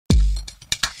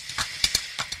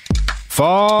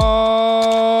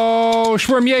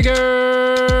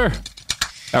Fallschirmjäger.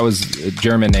 That was a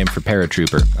German name for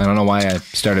paratrooper. I don't know why I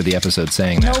started the episode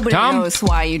saying that. Nobody Tom? knows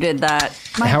why you did that.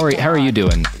 How are you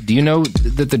doing? Do you know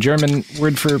that the German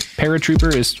word for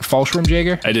paratrooper is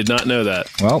Fallschirmjäger? I did not know that.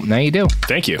 Well, now you do.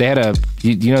 Thank you. They had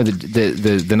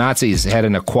the Nazis had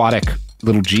an aquatic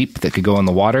little jeep that could go in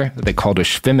the water that they called a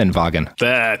Schwimmenwagen.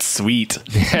 That's sweet.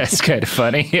 Yeah, it's kind of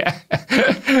funny. Yeah.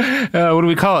 What do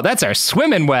we call it? That's our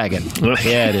swimming wagon.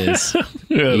 Yeah, it is.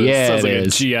 Yeah, sounds like a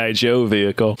G.I. Joe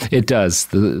vehicle. It does.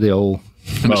 The old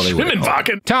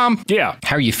Schwimmenwagen. Tom. Yeah.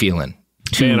 How are you feeling?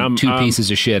 Two pieces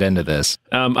of shit into this.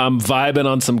 I'm vibing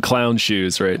on some clown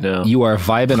shoes right now. You are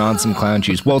vibing on some clown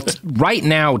shoes. Well, right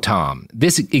now, Tom,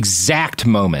 this exact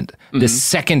moment, this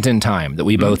second in time that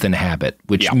we both inhabit,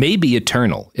 which may be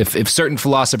eternal, if certain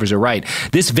philosophers are right,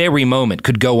 this very moment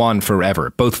could go on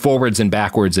forever, both forwards and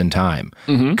backwards in time,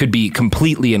 could be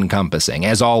completely encompassing,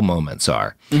 as all moments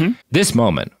are. This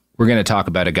moment, we're going to talk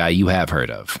about a guy you have heard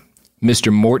of,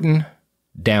 Mr. Morton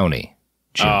Downey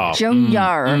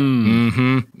Junior.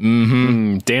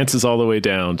 Dances all the way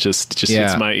down. Just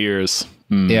hits my ears.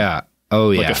 Yeah.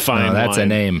 Oh, yeah. Like a fine that's wine. a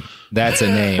name. That's a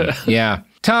name. Yeah.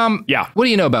 Tom, what do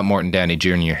you know about Morton Downey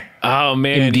Jr.? Oh,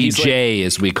 man. MDJ,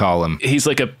 as we call him. He's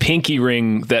like a pinky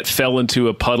ring that fell into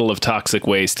a puddle of toxic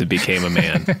waste and became a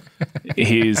man.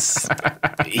 he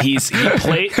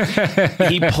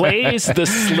plays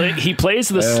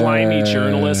the slimy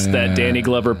journalist that Danny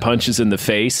Glover punches in the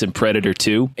face in Predator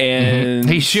 2. And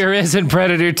he sure is in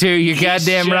Predator 2. You're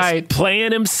goddamn right.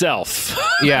 Playing himself.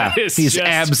 Yeah, he's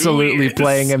absolutely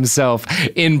playing himself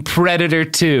in Predator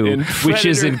 2, which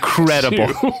is incredible.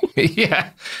 Yeah.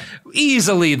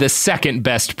 Easily the second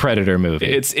best Predator movie.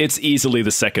 It's easily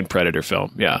the second Predator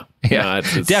film. Yeah. Yeah.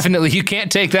 Definitely. You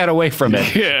can't take that away from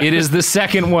it. Yeah. It is the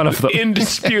second one of them.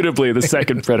 Indisputably the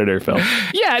second Predator film.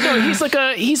 Yeah, no, he's like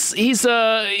he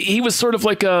was sort of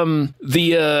like the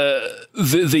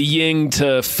Ying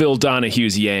to Phil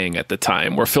Donahue's Yang at the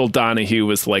time, where Phil Donahue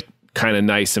was like kind of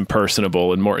nice and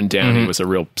personable, and Morton Downey was a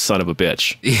real son of a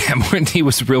bitch. Yeah, Morton, he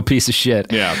was a real piece of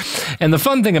shit. Yeah. And the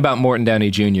fun thing about Morton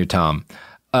Downey Jr., Tom,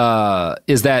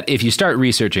 is that if you start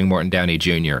researching Morton Downey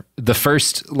Jr., the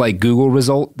first Google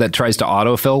result that tries to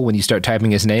autofill when you start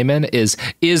typing his name in is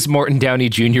Morton Downey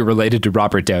Jr. related to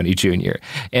Robert Downey Jr.?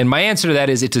 And my answer to that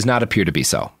is it does not appear to be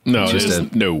so. No,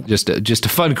 just a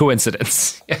fun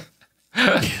coincidence.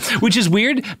 Which is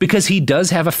weird because he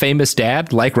does have a famous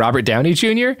dad like Robert Downey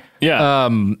Jr. Yeah.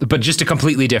 But just a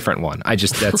completely different one.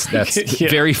 That's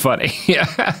very funny. Yeah.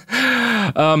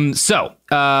 So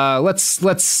let's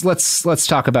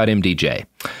talk about MDJ.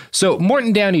 So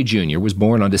Morton Downey Jr. was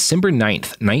born on December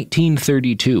 9th,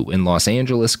 1932 in Los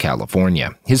Angeles,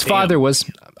 California. His father was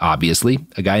obviously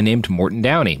a guy named Morton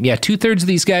Downey. Yeah, 2/3 of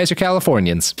these guys are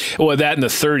Californians. Well, that in the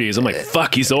 30s, I'm like,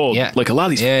 fuck, he's old. Yeah. Like a lot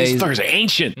of these fuckers are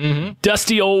ancient,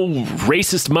 dusty old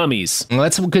racist mummies. Well,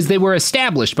 that's because they were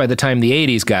established by the time the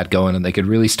 80s got going and they could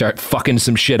really start fucking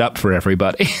some shit up for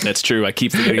everybody. That's true. I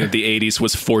keep forgetting that the 80s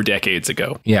was 4 decades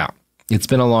ago. Yeah. It's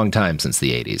been a long time since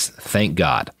the 80s. Thank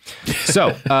God.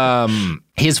 So,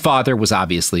 his father was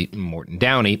obviously Morton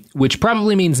Downey, which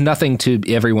probably means nothing to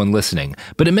everyone listening,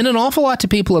 but it meant an awful lot to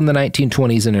people in the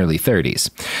 1920s and early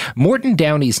 30s. Morton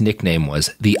Downey's nickname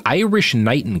was the Irish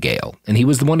Nightingale, and he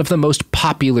was one of the most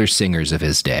popular singers of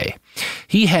his day.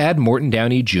 He had Morton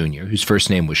Downey Jr., whose first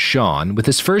name was Sean, with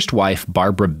his first wife,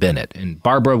 Barbara Bennett, and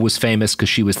Barbara was famous because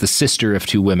she was the sister of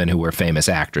 2 women who were famous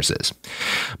actresses.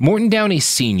 Morton Downey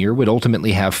Sr. would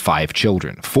ultimately have 5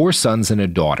 children, 4 sons and a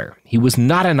daughter. He was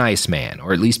not a nice man,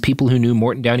 or at least people who knew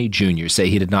Morton Downey Jr. say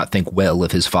he did not think well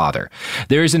of his father.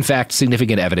 There is, in fact,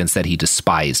 significant evidence that he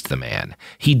despised the man.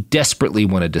 He desperately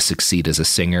wanted to succeed as a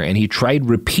singer, and he tried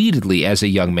repeatedly as a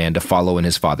young man to follow in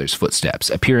his father's footsteps,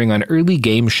 appearing on early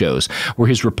game shows where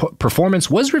his performance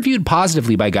was reviewed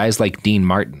positively by guys like Dean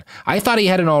Martin. I thought he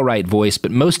had an all right voice,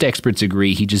 but most experts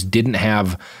agree he just didn't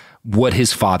have what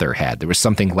his father had. There was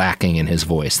something lacking in his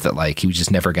voice that he was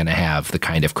just never going to have the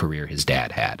kind of career his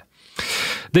dad had.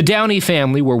 The Downey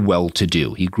family were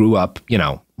well-to-do. He grew up,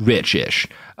 rich-ish.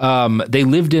 They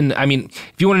lived in,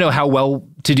 if you want to know how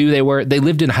well-to-do they were, they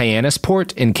lived in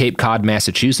Hyannisport in Cape Cod,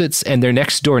 Massachusetts, and their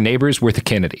next-door neighbors were the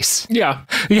Kennedys. Yeah.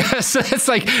 Yes, it's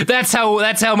that's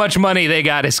how much money they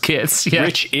got as kids. Yeah.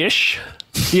 Rich-ish?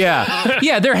 Yeah.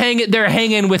 Yeah, they're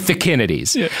hanging with the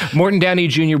Kennedys. Yeah. Morton Downey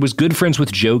Jr. was good friends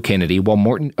with Joe Kennedy, while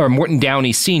Morton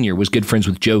Downey Sr. was good friends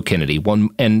with Joe Kennedy. When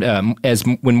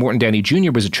Morton Downey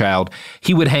Jr. was a child,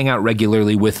 he would hang out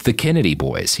regularly with the Kennedy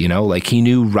boys, he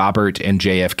knew Robert and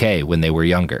JFK when they were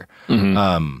younger.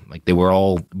 Mm-hmm. They were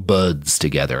all buds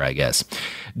together, I guess.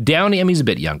 Downey, I mean, he's a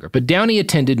bit younger, but Downey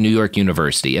attended New York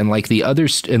University, and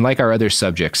like our other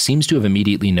subjects, seems to have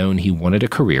immediately known he wanted a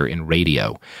career in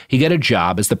radio. He got a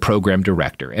job as the program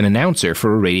director and announcer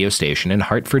for a radio station in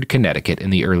Hartford, Connecticut in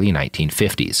the early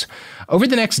 1950s. Over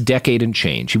the next decade and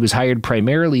change, he was hired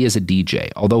primarily as a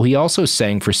DJ, although he also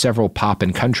sang for several pop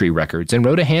and country records and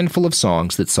wrote a handful of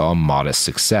songs that saw modest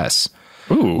success.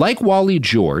 Ooh. Like Wally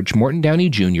George, Morton Downey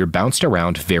Jr. bounced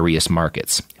around various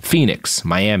markets: Phoenix,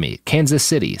 Miami, Kansas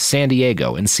City, San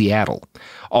Diego, and Seattle.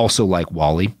 Also like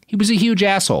Wally, he was a huge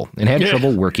asshole and had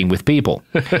trouble working with people.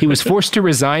 He was forced to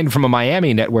resign from a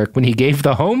Miami network when he gave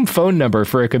the home phone number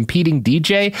for a competing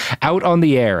DJ out on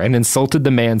the air and insulted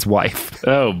the man's wife.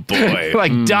 Oh, boy.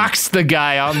 Doxed the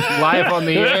guy live on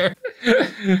the air.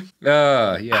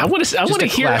 Yeah. I want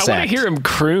to hear him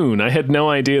croon. I had no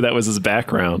idea that was his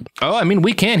background. Oh, I mean,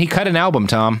 we can. He cut an album,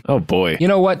 Tom. Oh, boy. You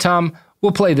know what, Tom?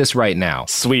 We'll play this right now.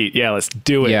 Sweet. Yeah, let's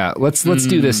do it. Yeah, let's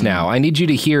do this now. I need you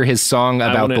to hear his song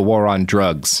about the war on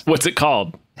drugs. What's it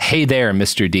called? Hey There,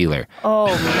 Mr. Dealer.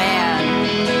 Oh,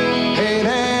 man. Hey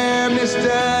there,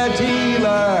 Mr.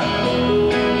 Dealer.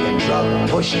 You drug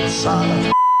pushing son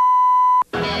of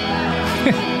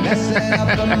messing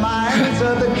up the minds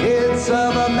of the kids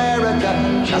of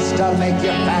America just to make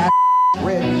you fat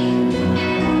rich.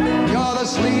 You're the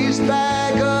sleaze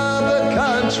bag of the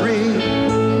country.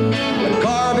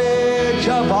 Garbage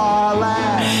of our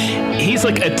land. He's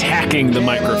like attacking the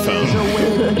microphone.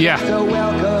 Yeah. To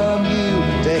welcome you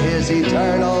to his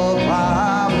eternal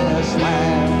promised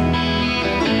land.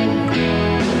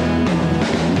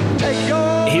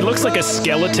 He looks like a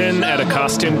skeleton at a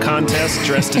costume contest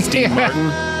dressed as Dean Martin.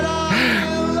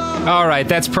 All right,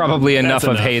 that's probably enough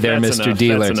of Hey There, Mr.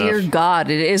 Dealer. Dear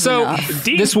God, it is enough.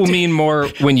 This will mean more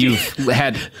when you've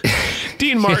had...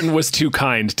 Dean Martin was too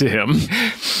kind to him.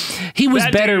 He was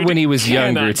better when he was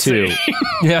younger too.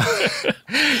 Yeah,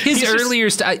 his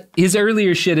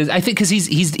earlier shit is, I think, because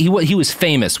he was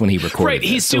famous when he recorded. Right,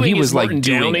 he's so doing he was his like Morton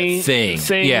doing Downey a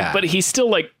thing. Yeah, but he's still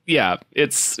like,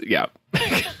 it's.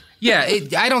 Yeah,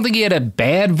 I don't think he had a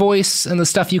bad voice and the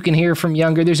stuff you can hear from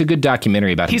younger. There's a good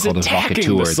documentary about him called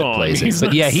Evocateur that plays it.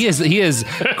 But yeah, he is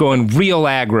going real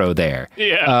aggro there.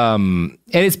 Yeah. And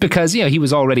it's because, he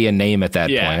was already a name at that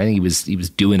point. I think he was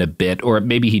doing a bit, or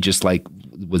maybe he just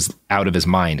was out of his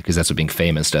mind, because that's what being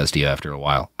famous does to you after a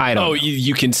while. I don't know.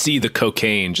 You can see the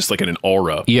cocaine just like in an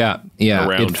aura. Yeah.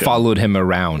 It followed him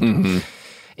around. Mm-hmm.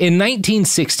 In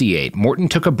 1968, Morton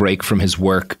took a break from his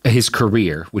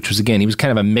career, which was, again, he was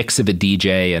kind of a mix of a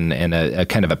DJ and a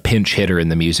kind of a pinch hitter in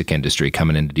the music industry,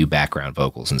 coming in to do background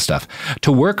vocals and stuff,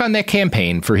 to work on that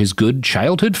campaign for his good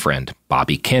childhood friend,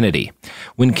 Bobby Kennedy.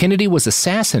 When Kennedy was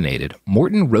assassinated,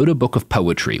 Morton wrote a book of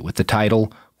poetry with the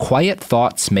title, Quiet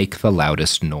Thoughts Make the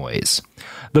Loudest Noise.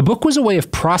 The book was a way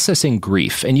of processing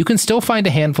grief, and you can still find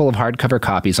a handful of hardcover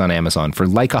copies on Amazon for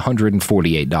like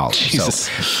 $148. Jesus.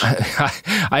 So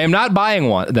I am not buying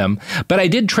one of them, but I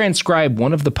did transcribe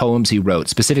one of the poems he wrote,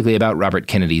 specifically about Robert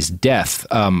Kennedy's death,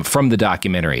 from the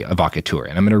documentary Evocateur,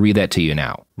 and I'm going to read that to you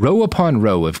now. Row upon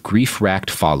row of grief-racked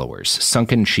followers,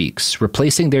 sunken cheeks,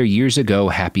 replacing their years ago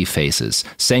happy faces,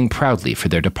 sang proudly for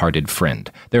their departed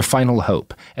friend, their final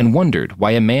hope, and wondered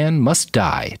why a man must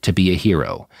die to be a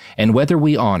hero, and whether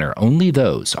we honor only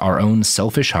those our own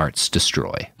selfish hearts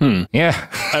destroy. Yeah.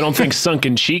 I don't think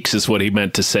sunken cheeks is what he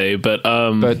meant to say, but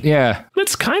yeah.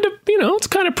 It's kind of, it's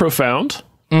kind of profound.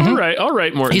 Mm-hmm. All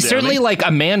right, Morton. He's certainly like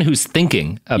a man who's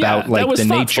thinking about the thoughtful.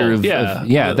 nature of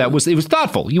it was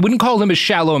thoughtful. You wouldn't call him a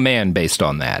shallow man based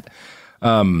on that.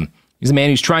 He's a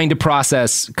man who's trying to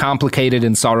process complicated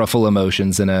and sorrowful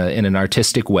emotions in an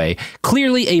artistic way.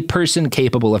 Clearly a person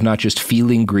capable of not just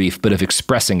feeling grief, but of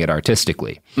expressing it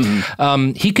artistically.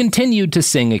 Mm-hmm. He continued to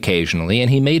sing occasionally,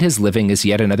 and he made his living as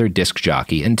yet another disc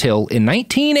jockey until in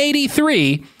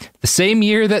 1983, the same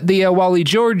year that the Wally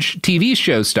George TV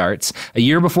show starts, a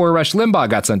year before Rush Limbaugh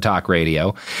got on talk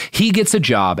radio, he gets a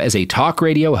job as a talk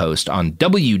radio host on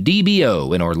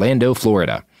WDBO in Orlando,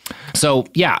 Florida. So,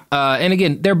 and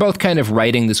again, they're both kind of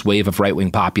riding this wave of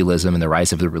right-wing populism and the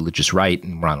rise of the religious right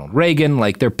and Ronald Reagan.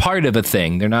 Like, they're part of a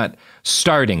thing. They're not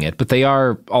starting it, but they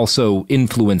are also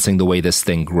influencing the way this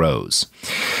thing grows.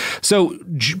 So,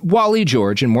 Wally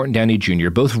George and Morton Downey Jr.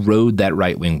 both rode that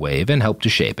right-wing wave and helped to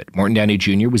shape it. Morton Downey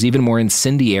Jr. was even more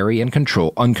incendiary and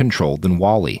uncontrolled than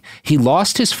Wally. He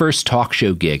lost his first talk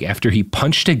show gig after he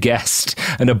punched a guest,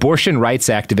 an abortion rights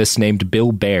activist named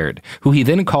Bill Baird, who he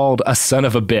then called a son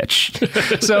of a bitch.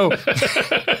 So,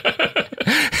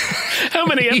 how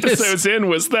many episodes in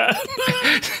was that?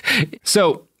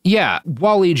 So, Yeah,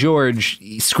 Wally George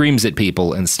screams at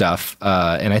people and stuff,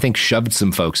 and I think shoved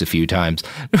some folks a few times.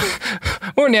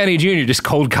 Morton Downey Jr. just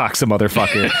cold cocks a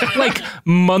motherfucker, like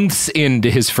months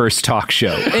into his first talk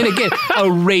show. And again,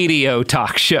 a radio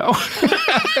talk show.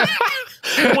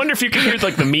 I wonder if you can hear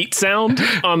like the meat sound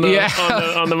on the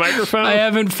on the microphone. I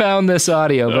haven't found this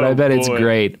audio, but I bet it's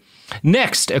great.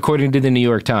 Next, according to the New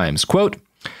York Times, quote,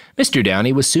 Mr.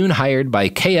 Downey was soon hired by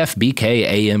KFBK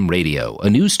AM Radio, a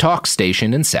news talk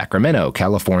station in Sacramento,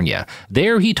 California.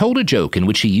 There he told a joke in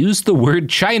which he used the word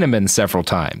Chinaman several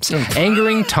times,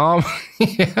 angering Tom.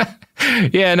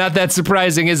 Yeah, not that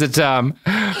surprising, is it, Tom?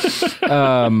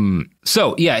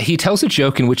 He tells a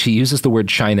joke in which he uses the word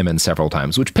Chinaman several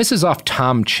times, which pisses off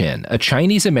Tom Chin, a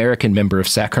Chinese-American member of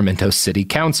Sacramento City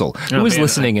Council, who was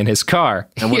listening in his car.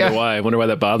 I wonder why. I wonder why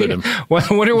that bothered him. I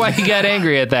wonder why he got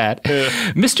angry at that.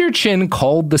 Mr. Chin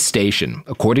called the station.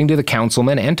 According to the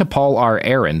councilman and to Paul R.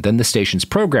 Aaron, then the station's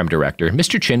program director,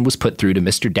 Mr. Chin was put through to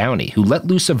Mr. Downey, who let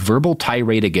loose a verbal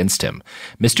tirade against him.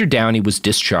 Mr. Downey was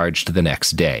discharged the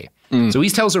next day. So he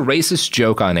tells a racist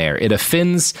joke on air. It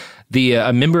offends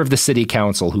a member of the city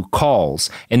council who calls,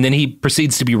 and then he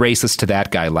proceeds to be racist to that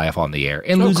guy live on the air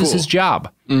and loses his job.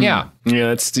 Yeah. Yeah,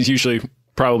 that's usually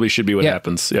probably should be what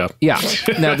happens. Yeah. Yeah.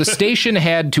 Now, the station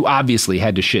had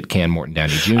to shit can Morton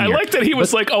Downey Jr. I like that he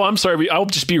was like, oh, I'm sorry. I'll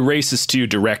just be racist to you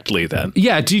directly then.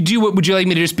 Yeah. Would you like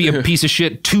me to just be a piece of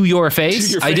shit to your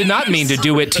face? I did not mean to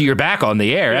do it to your back on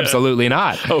the air. Yeah. Absolutely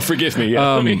not. Oh, forgive me.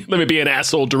 Yeah. Let me be an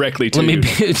asshole directly to you.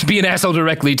 Let me be an asshole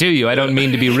directly to you. I don't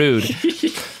mean to be rude.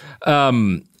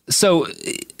 So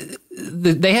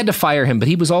they had to fire him, but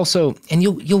he was also, and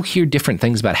you'll hear different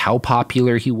things about how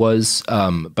popular he was.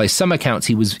 By some accounts,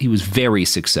 he was very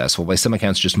successful. By some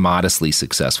accounts, just modestly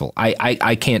successful.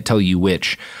 I can't tell you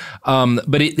which.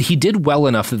 But he did well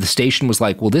enough that the station was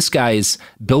like, well, this guy's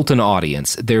built an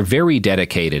audience. They're very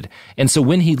dedicated. And so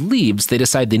when he leaves, they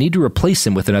decide they need to replace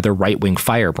him with another right-wing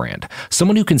firebrand.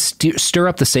 Someone who can stir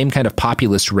up the same kind of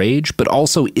populist rage, but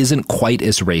also isn't quite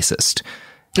as racist.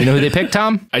 You know who they picked,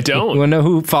 Tom? I don't. You want to know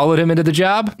who followed him into the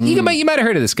job? You might have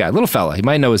heard of this guy, little fella. You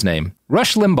might know his name.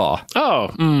 Rush Limbaugh.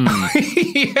 Oh.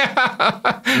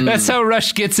 Yeah. That's how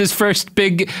Rush gets his first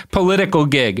big political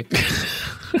gig.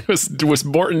 Was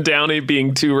Morton Downey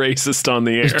being too racist on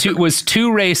the air? Was too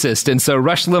racist. And so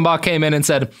Rush Limbaugh came in and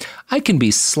said, I can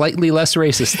be slightly less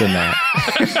racist than that.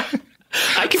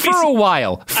 For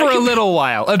a little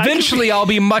while. Eventually, I'll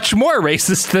be much more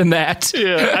racist than that.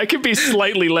 Yeah, I could be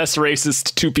slightly less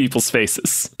racist to people's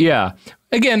faces. Yeah.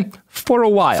 Again, for a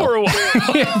while.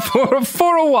 Yeah,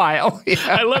 for a while. Yeah.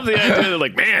 I love the idea that,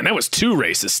 like, man, that was too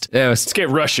racist. Let's get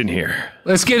Rush in here.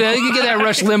 Let's get that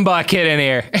Rush Limbaugh kid in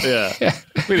here. Yeah.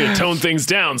 We need to tone things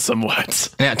down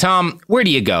somewhat. Now, Tom, where do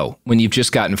you go when you've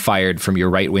just gotten fired from your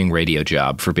right-wing radio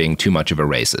job for being too much of a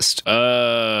racist?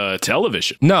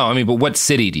 Television. No, I mean, but what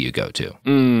city do you go to?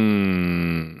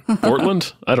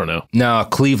 Portland? I don't know. No,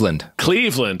 Cleveland.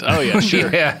 Cleveland. Oh, yeah,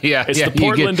 sure. Yeah. It's the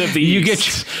Portland of the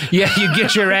East. You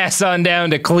get your ass on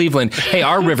down to Cleveland. Hey,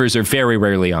 our rivers are very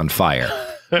rarely on fire,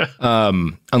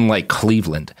 unlike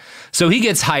Cleveland. So he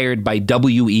gets hired by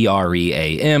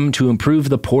WERE-AM to improve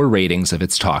the poor ratings of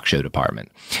its talk show department.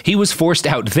 He was forced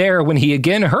out there when he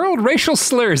again hurled racial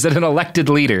slurs at an elected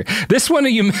leader. This one, a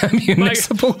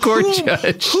municipal court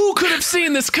judge. Who could have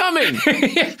seen this coming?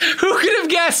 Who could have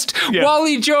guessed? Yeah.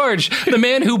 Wally George, the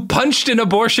man who punched an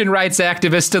abortion rights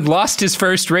activist and lost his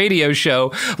first radio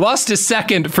show, lost his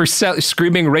second for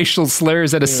screaming racial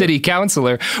slurs at a city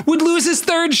councilor, would lose his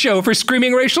third show for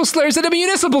screaming racial slurs at a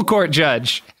municipal court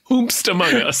judge. Whomst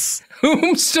among us.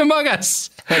 Whomst among us.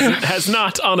 Has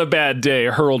not on a bad day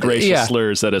hurled racial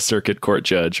slurs at a circuit court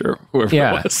judge or whoever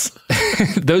it was.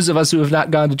 Those of us who have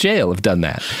not gone to jail have done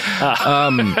that.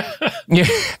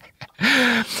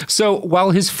 So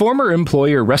while his former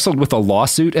employer wrestled with a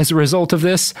lawsuit as a result of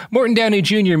this, Morton Downey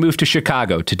Jr. moved to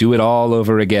Chicago to do it all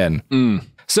over again.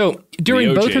 So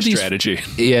during both of these, strategy.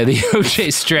 Yeah, the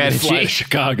OJ strategy. Fly to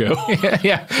Chicago.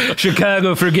 Yeah,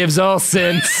 Chicago forgives all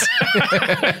sins.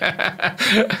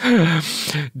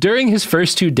 During his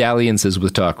first two dalliances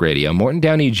with talk radio, Morton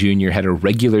Downey Jr. had a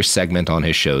regular segment on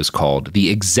his shows called The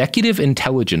Executive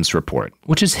Intelligence Report,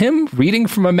 which is him reading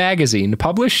from a magazine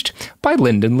published by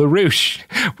Lyndon LaRouche.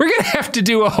 We're going to have to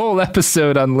do a whole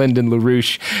episode on Lyndon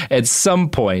LaRouche at some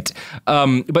point.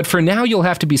 But for now, you'll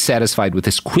have to be satisfied with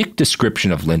this quick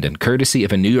description of Lyndon. courtesy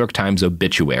of a New York Times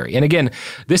obituary. And again,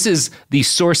 this is the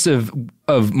source of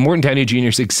Morton Downey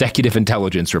Jr.'s executive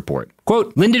intelligence report.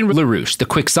 Quote, Lyndon LaRouche, the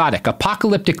quixotic,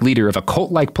 apocalyptic leader of a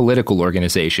cult-like political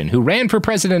organization who ran for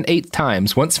president 8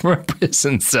 times, once from a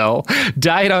prison cell,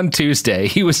 died on Tuesday.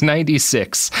 He was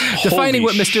 96. Defining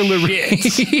what Mr.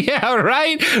 LaRouche... Yeah,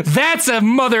 right? That's a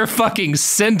motherfucking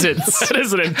sentence. That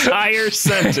is an entire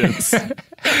sentence.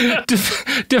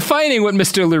 Defining what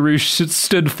Mr. LaRouche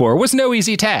stood for was no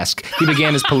easy task. He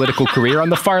began his political career on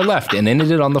the far left and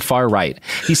ended it on the far right.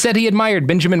 He said he admired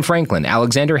Benjamin Franklin,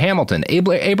 Alexander Hamilton,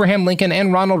 Abraham Lincoln,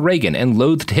 and Ronald Reagan, and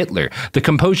loathed Hitler, the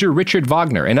composer Richard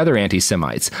Wagner, and other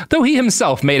anti-Semites, though he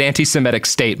himself made anti-Semitic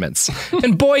statements.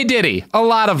 And boy, did he. A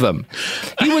lot of them.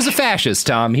 He was a fascist,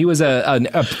 Tom. He was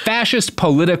a fascist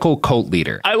political cult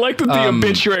leader. I like that the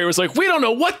obituary was like, we don't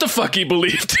know what the fuck he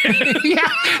believed in. Yeah,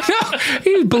 no,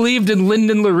 he believed in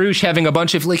Lyndon LaRouche having a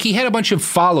bunch of, he had a bunch of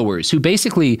followers who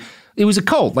basically, it was a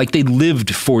cult. They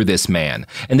lived for this man,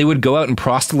 and they would go out and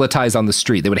proselytize on the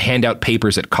street. They would hand out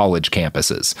papers at college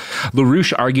campuses.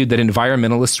 LaRouche argued that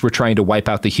environmentalists were trying to wipe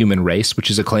out the human race,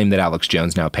 which is a claim that Alex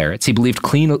Jones now parrots. He believed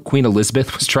Queen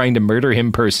Elizabeth was trying to murder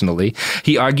him personally.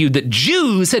 He argued that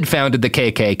Jews had founded the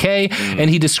KKK, and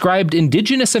he described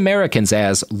indigenous Americans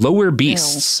as lower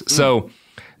beasts. So...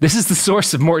 this is the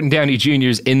source of Morton Downey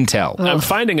Jr.'s intel. I'm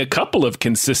finding a couple of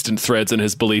consistent threads in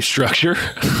his belief structure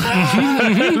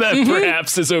that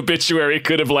perhaps his obituary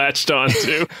could have latched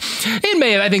onto.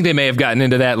 I think they may have gotten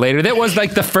into that later. That was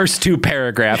the first 2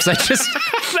 paragraphs.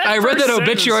 I read that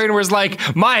obituary and was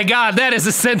like, my God, that is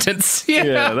a sentence.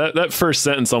 Yeah, that first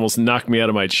sentence almost knocked me out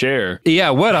of my chair. Yeah,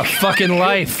 what a fucking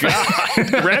life.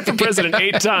 Ran for president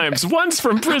 8 times, once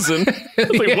from prison. I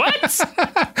was like, what?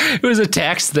 It was a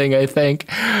tax thing, I think.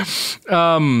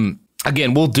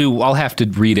 Again, I'll have to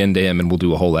read into him and we'll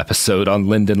do a whole episode on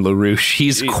Lyndon LaRouche.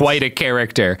 He's quite a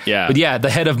character. Yeah. But yeah,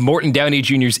 the head of Morton Downey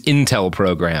Jr.'s Intel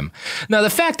program. Now, the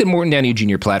fact that Morton Downey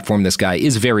Jr. platformed this guy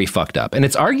is very fucked up. And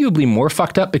it's arguably more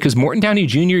fucked up because Morton Downey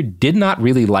Jr. did not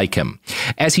really like him.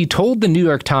 As he told the New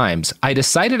York Times, I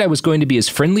decided I was going to be as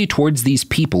friendly towards these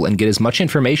people and get as much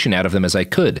information out of them as I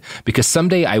could, because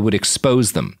someday I would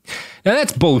expose them. Now,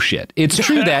 that's bullshit. It's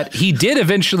true that he did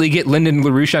eventually get Lyndon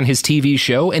LaRouche on his TV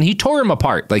show, and he tore him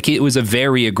apart. It was a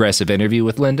very aggressive interview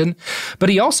with Lyndon. But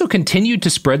he also continued to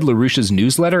spread LaRouche's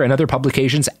newsletter and other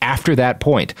publications after that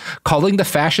point, calling the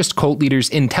fascist cult leader's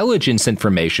intelligence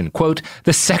information, quote,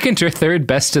 the 2nd or 3rd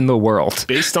best in the world.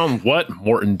 Based on what?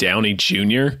 Morton Downey Jr.?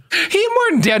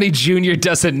 Morton Downey Jr.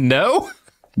 doesn't know.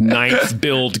 9th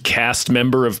build cast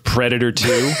member of Predator 2.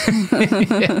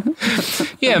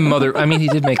 Yeah, he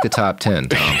did make the top 10,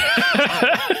 Tom.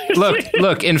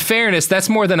 Look, in fairness, that's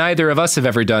more than either of us have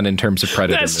ever done in terms of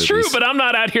Predator movies. That's true, but I'm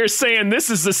not out here saying this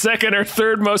is the 2nd or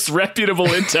 3rd most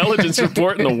reputable intelligence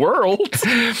report in the world.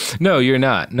 No, you're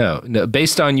not. No.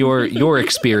 Based on your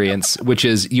experience, which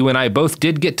is you and I both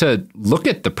did get to look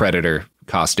at the Predator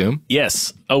costume.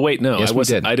 Yes. Oh, wait, no. Yes, I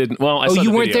wasn't. I didn't. Well, I saw the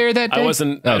video. You weren't there that day? I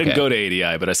wasn't. Okay. I didn't go to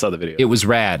ADI, but I saw the video. It was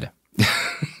rad.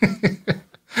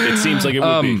 It seems like it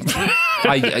would be.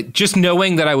 I just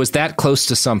knowing that I was that close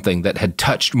to something that had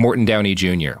touched Morton Downey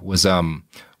Jr. was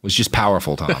just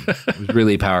powerful, Tom. It was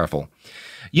really powerful.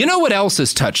 You know what else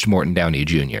has touched Morton Downey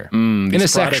Jr. In a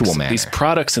sexual manner? These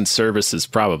products and services,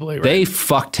 probably, right? They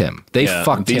fucked him. These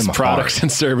products hard.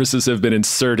 and services have been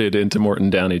inserted into Morton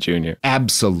Downey Jr.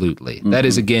 Absolutely. Mm-hmm. That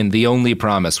is, again, the only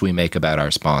promise we make about our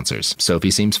sponsors.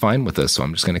 Sophie seems fine with this, so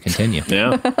I'm just going to continue.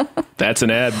 Yeah. That's an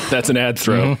ad. That's an ad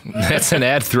throw. Mm-hmm. That's an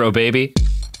ad throw, baby.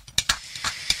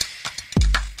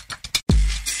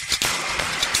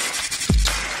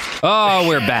 Oh,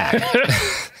 we're back.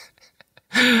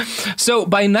 So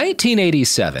by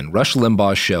 1987, Rush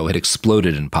Limbaugh's show had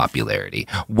exploded in popularity.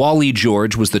 Wally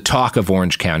George was the talk of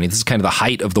Orange County. This is kind of the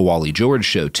height of the Wally George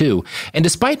show, too. And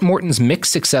despite Morton's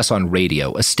mixed success on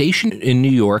radio, a station in New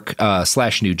York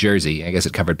 / New Jersey, I guess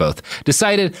it covered both,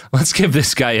 decided, let's give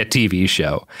this guy a TV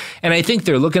show. And I think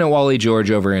they're looking at Wally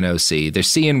George over in OC. They're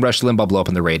seeing Rush Limbaugh blow up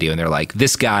on the radio, and they're like,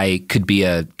 this guy could be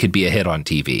a hit on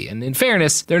TV. And in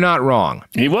fairness, they're not wrong.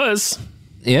 He was.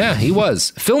 Yeah, he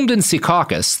was. Filmed in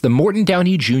Secaucus, the Morton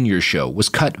Downey Jr. show was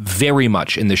cut very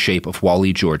much in the shape of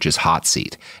Wally George's hot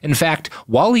seat. In fact,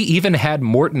 Wally even had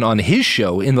Morton on his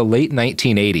show in the late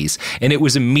 1980s, and it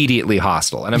was immediately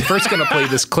hostile. And I'm first going to play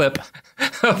this clip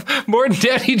of Morton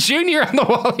Downey Jr. on the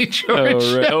Wally George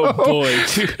show. Oh, boy.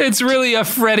 It's really a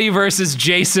Freddy versus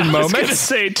Jason moment. I was going to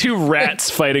say 2 rats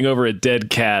fighting over a dead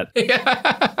cat.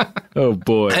 Yeah. Oh,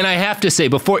 boy. And I have to say,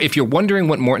 if you're wondering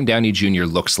what Morton Downey Jr.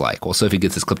 looks like, well, Sophie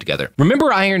gets this clip together.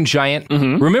 Remember Iron Giant?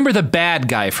 Mm-hmm. Remember the bad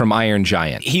guy from Iron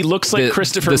Giant? He looks like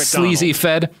Christopher McDonald. The sleazy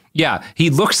Fed? Yeah, he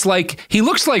looks like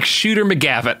Shooter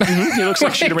McGavin. Mm-hmm. He looks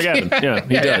like Shooter McGavin. Yeah,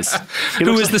 he does.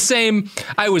 Who is the same?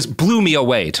 Blew me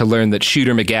away to learn that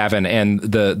Shooter McGavin and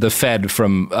the Fed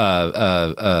from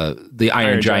the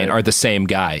Iron Giant are the same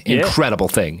guy. Yeah. Incredible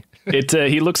thing.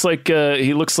 He looks like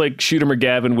Shooter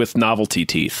McGavin with novelty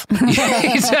teeth. He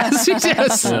does. He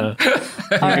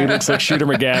looks like Shooter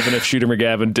McGavin if Shooter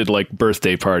McGavin did like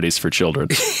birthday parties for children.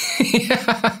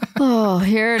 Yeah. Oh,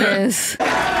 here it is.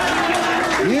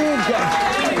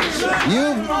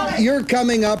 You're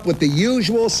coming up with the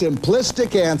usual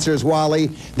simplistic answers, Wally,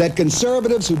 that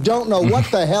conservatives who don't know what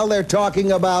the hell they're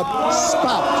talking about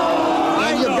spout.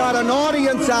 And you've got an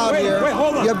audience out here.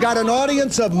 Hold on. You've got an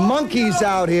audience of monkeys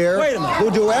out here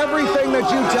who do everything that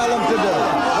you tell them to do.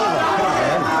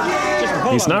 Hold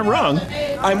on. He's not wrong.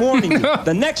 I'm warning you.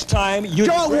 The next time you...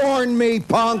 Don't warn me,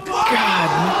 punk.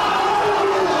 God.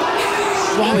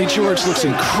 Wally George looks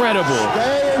incredible.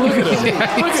 Look at him.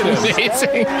 Look at him.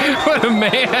 Amazing. What a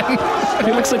man.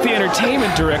 He looks like the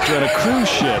entertainment director on a cruise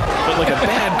ship, but like a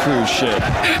bad cruise ship.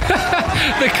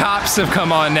 The cops have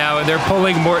come on now, and they're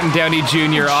pulling Morton Downey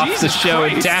Jr. off the show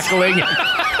and tackling him.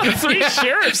 3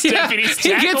 sheriff's deputies he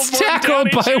gets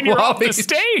tackled by Jr. Wally off the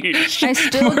stage. I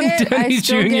still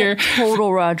get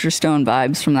total Roger Stone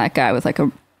vibes from that guy with like a...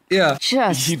 Yeah.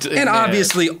 And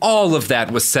obviously all of that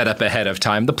was set up ahead of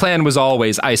time. The plan was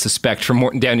always, I suspect, for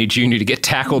Morton Downey Jr. to get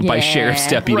tackled by sheriff's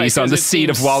deputies on the seat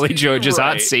of Wally George's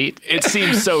hot seat. It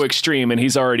seems so extreme, and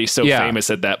he's already so famous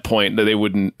at that point that they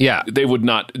would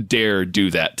not dare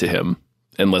do that to him.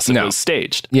 Unless it was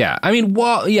staged. Yeah. I mean,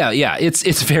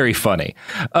 it's very funny.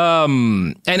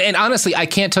 And honestly, I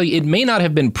can't tell you, it may not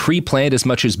have been pre-planned as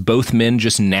much as both men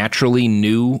just naturally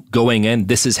knew going in,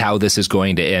 this is how this is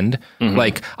going to end. Mm-hmm.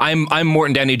 Like, I'm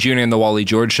Morton Downey Jr. in the Wally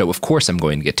George show. Of course I'm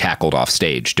going to get tackled off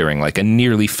stage during like a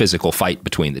nearly physical fight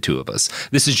between the two of us.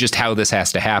 This is just how this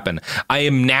has to happen. I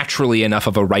am naturally enough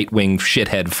of a right-wing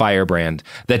shithead firebrand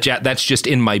that's just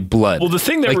in my blood. Well, the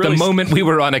thing that like really... the moment we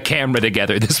were on a camera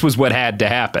together, this was what had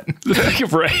to happen.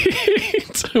 Right.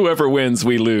 Whoever wins,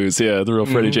 we lose. Yeah, the real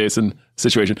Freddy Jason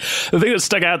situation. The thing that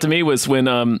stuck out to me was when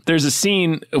there's a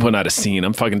scene, well, not a scene,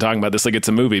 I'm fucking talking about this like it's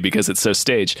a movie because it's so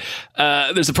staged.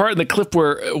 There's a part in the clip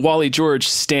where Wally George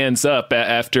stands up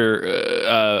after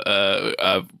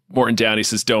Morton Downey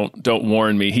says, don't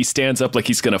warn me. He stands up like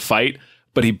he's going to fight.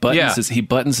 But he buttons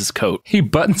his coat. He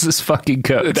buttons his fucking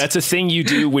coat. That's a thing you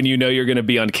do when you know you're going to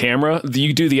be on camera.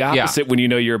 You do the opposite when you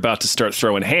know you're about to start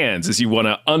throwing hands, is you want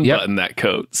to unbutton that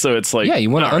coat. So it's like... Yeah, you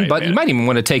want to unbutton. You might even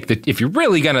want to take if you're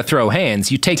really going to throw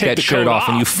hands, you take that shirt off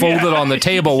and you fold it on the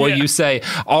table where you say,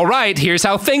 all right, here's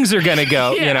how things are going to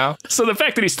go, you know? So the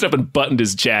fact that he stood up and buttoned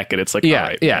his jacket, it's like, all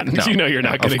right, man, you know you're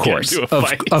not going to get into a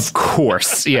fight. Of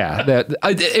course, yeah.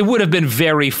 It would have been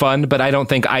very fun, but I don't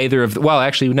think either of... Well,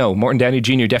 actually, no, Morton Downey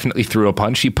Jr. definitely threw a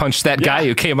punch. He punched that guy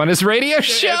who came on his radio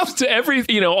show. To every,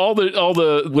 all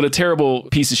the what a terrible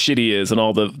piece of shit he is, and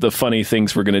all the funny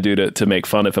things we're going to do to make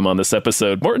fun of him on this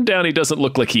episode. Morton Downey doesn't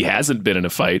look like he hasn't been in a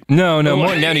fight. No,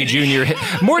 Morton Downey Jr.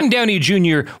 Morton Downey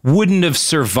Jr. wouldn't have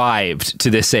survived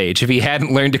to this age if he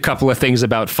hadn't learned a couple of things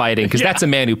about fighting, because that's a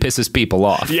man who pisses people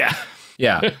off. Yeah.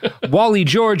 Yeah. Wally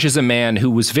George is a man who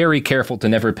was very careful to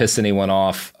never piss anyone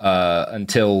off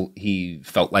until he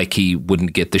felt like he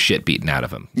wouldn't get the shit beaten out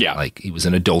of him. Yeah. Like he was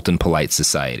an adult in polite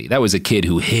society. That was a kid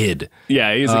who hid.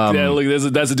 Yeah. He's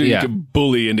that's a dude you could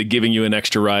bully into giving you an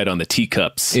extra ride on the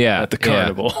teacups at the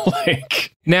carnival.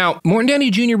 Now, Morton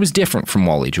Downey Jr. was different from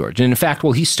Wally George. And in fact,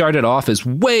 he started off as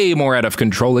way more out of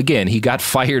control. Again, he got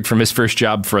fired from his first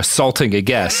job for assaulting a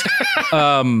guest.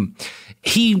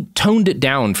 He toned it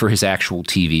down for his actual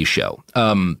TV show.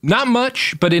 Not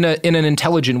much, but in an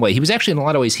intelligent way. He was actually, in a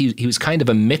lot of ways, he was kind of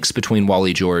a mix between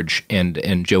Wally George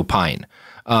and Joe Pine.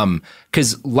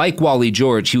 Because like Wally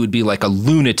George, he would be like a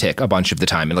lunatic a bunch of the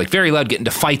time and like very loud, get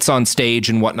into fights on stage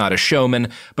and whatnot, a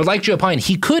showman. But like Joe Pine,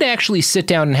 he could actually sit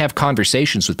down and have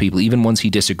conversations with people, even ones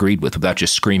he disagreed with, without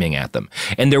just screaming at them.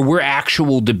 And there were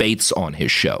actual debates on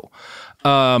his show.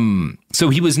 So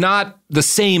he was not the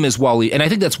same as Wally, and I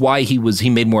think that's why he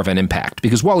made more of an impact,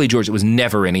 because Wally George, it was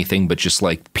never anything but just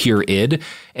like pure id,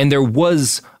 and there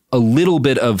was a little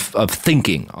bit of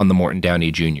thinking on the Morton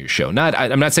Downey Jr. show.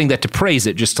 I'm not saying that to praise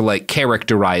it, just to like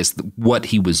characterize what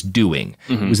he was doing.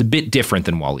 It was a bit different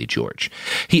than Wally George.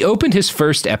 He opened his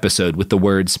first episode with the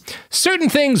words, "Certain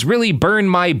things really burn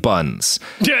my buns."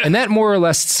 And that more or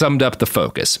less summed up the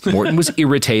focus. Morton was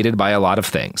irritated by a lot of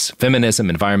things: feminism,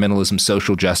 environmentalism,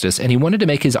 social justice, and he wanted to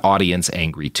make his audience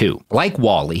angry too. Like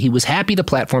Wally, he was happy to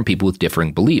platform people with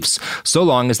differing beliefs, so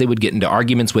long as they would get into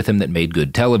arguments with him that made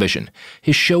good television.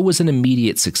 His show was an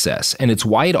immediate success, and its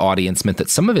wide audience meant that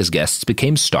some of his guests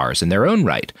became stars in their own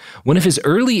right. One of his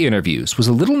early interviews was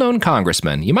a little-known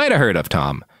congressman you might have heard of,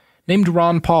 Tom, named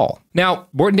Ron Paul. Now,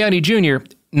 Morton Downey Jr.,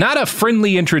 not a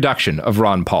friendly introduction of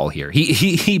Ron Paul here.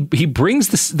 He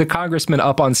brings the congressman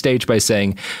up on stage by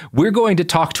saying, "We're going to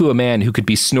talk to a man who could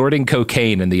be snorting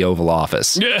cocaine in the Oval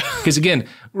Office." Because again,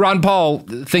 Ron Paul,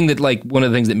 one of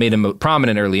the things that made him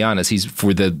prominent early on is he's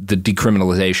for the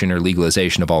decriminalization or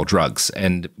legalization of all drugs.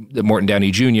 And Morton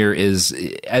Downey Jr. is,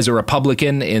 as a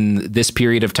Republican in this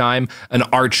period of time, an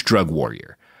arch drug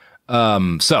warrior.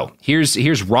 So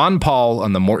here's Ron Paul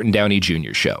on the Morton Downey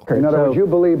Jr. show. In other words, you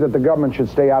believe that the government should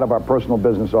stay out of our personal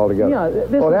business altogether. Yeah, this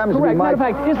well, it is happens correct. to be my.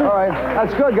 Matter of fact, all right,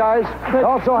 that's good, guys. It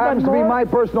also happens to be my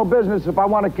personal business if I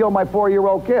want to kill my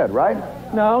 4-year-old kid, right?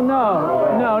 No.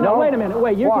 Wait a minute.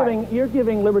 Wait, you're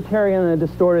giving libertarian a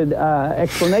distorted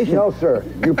explanation. No, sir.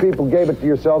 You people gave it to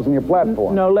yourselves in your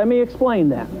platform. No, let me explain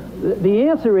that. The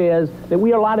answer is that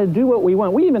we are allowed to do what we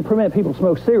want. We even permit people to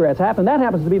smoke cigarettes. That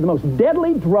happens to be the most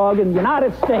deadly drug in the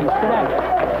United States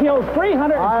today. Kills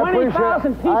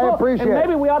 320,000 people. I appreciate it. And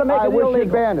maybe we ought to make it illegal. I wish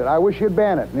you'd ban it. I wish you'd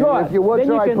ban it. Good. If you would,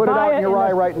 sir, I'd put it out in your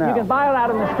eye right now. You can buy it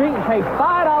out in the street and pay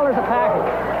 $5 a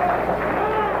package.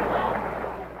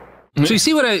 So you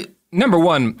see number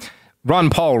one,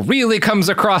 Ron Paul really comes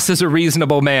across as a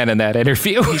reasonable man in that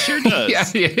interview. He sure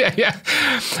does. Yeah.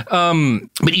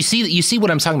 But you see what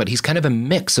I'm talking about. He's kind of a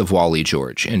mix of Wally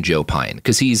George and Joe Pine,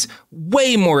 because he's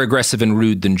way more aggressive and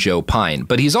rude than Joe Pine,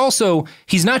 but he's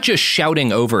not just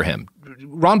shouting over him.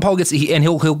 Ron Paul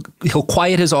he'll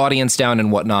quiet his audience down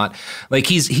and whatnot. Like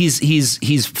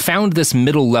he's found this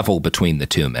middle level between the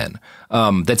two men.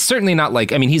 That's certainly not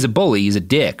he's a bully, he's a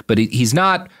dick, but he's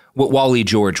not what Wally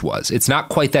George was. It's not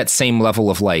quite that same level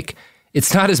of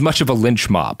it's not as much of a lynch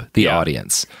mob, the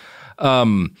audience.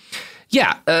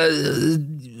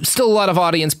 Still a lot of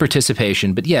audience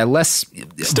participation, but less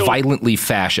violently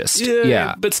fascist.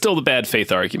 Yeah. But still the bad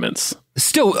faith arguments.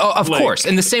 Still, of course,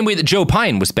 in the same way that Joe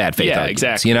Pine was bad faith arguments.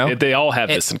 Exactly. You know? They all have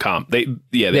this in common.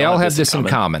 They all have this in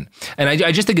common. And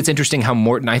I just think it's interesting how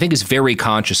Morton, I think, is very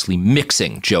consciously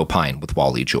mixing Joe Pine with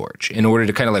Wally George in order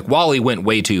to kind of Wally went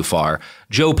way too far.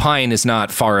 Joe Pine is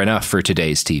not far enough for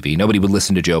today's TV. Nobody would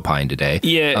listen to Joe Pine today.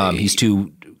 Yeah. He's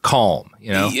too calm,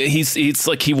 you know? It's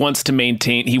like he wants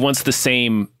the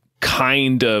same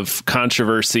kind of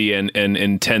controversy and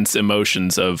intense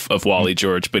emotions of Wally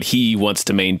George, but he wants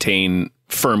to maintain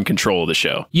firm control of the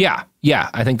show. Yeah.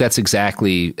 I think that's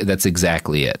exactly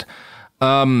it.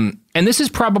 And this is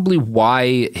probably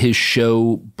why his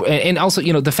show, and also,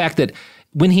 the fact that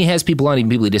when he has people on, even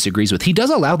people he disagrees with, he does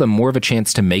allow them more of a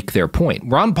chance to make their point.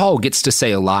 Ron Paul gets to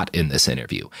say a lot in this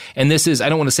interview. And this is, I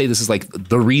don't want to say this is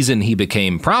the reason he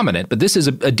became prominent, but this is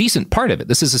a decent part of it.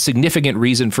 This is a significant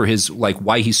reason for his,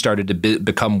 why he started to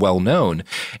become well known.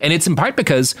 And it's in part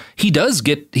because he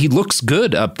looks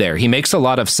good up there. He makes a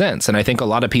lot of sense. And I think a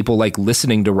lot of people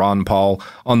listening to Ron Paul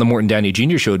on the Morton Downey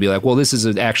Jr. show would be well, this is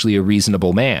actually a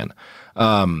reasonable man.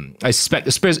 I suspect,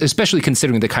 especially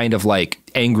considering the kind of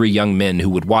angry young men who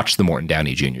would watch the Morton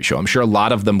Downey Jr. show. I'm sure a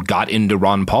lot of them got into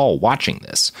Ron Paul watching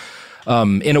this.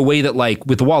 In a way that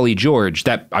with Wally George,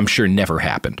 that I'm sure never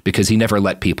happened because he never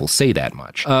let people say that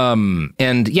much.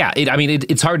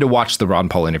 It's hard to watch the Ron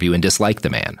Paul interview and dislike the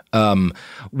man.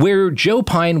 Where Joe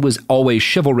Pine was always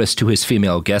chivalrous to his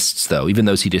female guests, though, even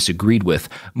those he disagreed with,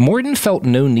 Morton felt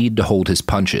no need to hold his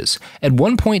punches. At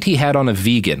one point, he had on a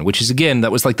vegan, which is, again,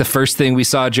 that was the first thing we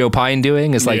saw Joe Pine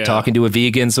doing is talking to a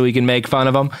vegan so he can make fun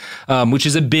of him, which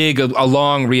is a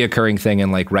long reoccurring thing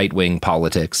in right-wing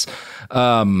politics.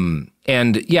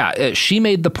 She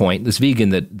made the point, this vegan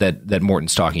that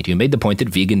Morton's talking to, made the point that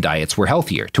vegan diets were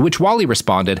healthier, to which Wally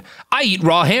responded, "I eat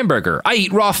raw hamburger. I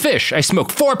eat raw fish. I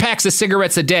smoke 4 packs of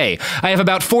cigarettes a day. I have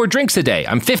about 4 drinks a day.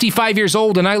 I'm 55 years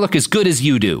old and I look as good as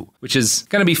you do," which is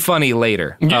going to be funny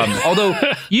later. Although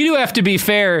you do have to be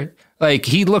fair. Like,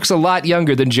 he looks a lot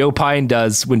younger than Joe Pine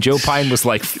does when Joe Pine was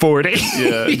like 40.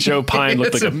 Yeah, Joe Pine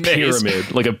looked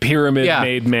like a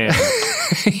pyramid-made man.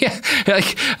 Yeah,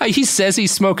 like he says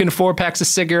he's smoking 4 packs of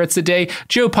cigarettes a day.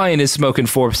 Joe Pine is smoking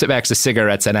 4 packs of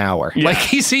cigarettes an hour. Yeah. Like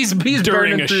he's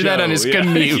burning through that on his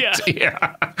commute.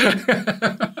 Yeah.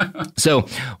 So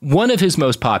one of his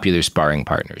most popular sparring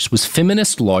partners was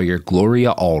feminist lawyer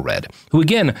Gloria Allred, who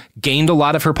again gained a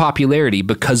lot of her popularity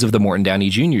because of the Morton Downey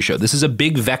Jr. show. This is a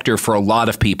big vector for a lot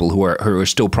of people who are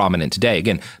still prominent today.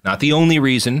 Again, not the only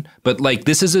reason, but like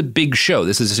this is a big show.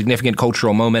 This is a significant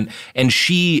cultural moment, and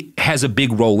she has a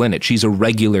big role in it. She's a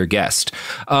regular guest.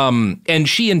 And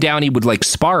she and Downey would like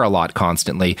spar a lot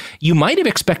constantly. You might have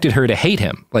expected her to hate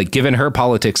him, like given her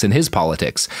politics and his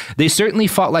politics. They certainly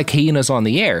fought like hyenas on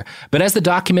the air, but as the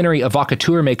documentary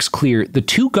Evocateur makes clear, the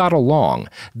two got along.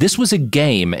 This was a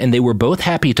game, and they were both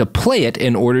happy to play it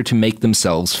in order to make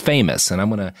themselves famous. And I'm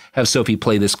going to have Sophie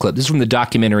play this clip. This is from the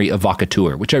documentary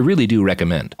Evocateur, which I really do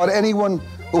recommend. But anyone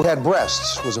who had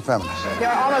breasts was a feminist. There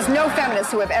are almost no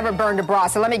feminists who have ever burned a bra,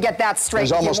 so let me get that straight.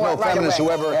 There's almost no feminists who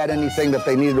ever had anything that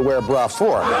they needed to wear a bra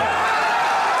for.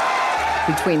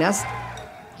 Between us,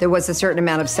 there was a certain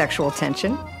amount of sexual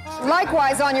tension.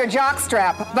 Likewise on your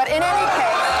jockstrap, but in any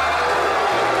case...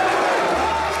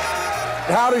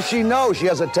 How does she know? She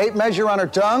has a tape measure on her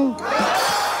tongue?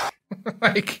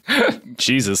 Like,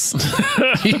 Jesus.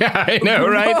 Yeah, I know,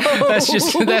 right? That's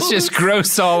just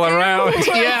gross all around.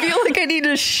 Yeah. I feel like I need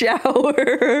a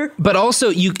shower. But also,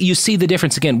 you see the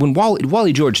difference again when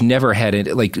Wally George never had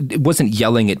it. Like, it wasn't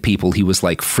yelling at people he was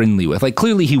like friendly with. Like,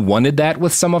 clearly he wanted that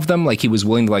with some of them. Like, he was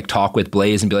willing to like talk with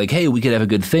Blaze and be like, hey, we could have a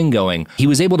good thing going. He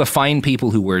was able to find people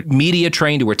who were media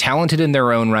trained, who were talented in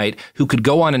their own right, who could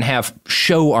go on and have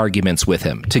show arguments with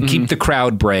him to keep the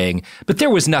crowd braying. But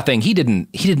there was nothing. He didn't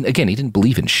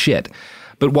believe in shit.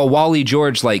 But while Wally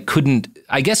George like couldn't,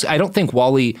 I don't think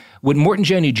what Morton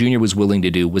Downey Jr. was willing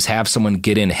to do was have someone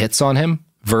get in hits on him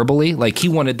verbally. Like he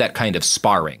wanted that kind of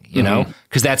sparring, you know,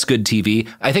 because that's good TV.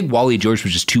 I think Wally George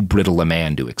was just too brittle a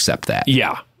man to accept that.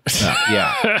 Yeah.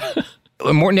 Yeah.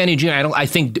 Morton Downey Jr., I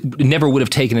think never would have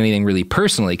taken anything really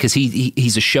personally because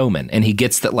he's a showman and he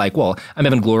gets that like, well, I'm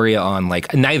having Gloria on,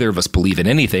 like neither of us believe in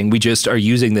anything. We just are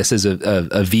using this as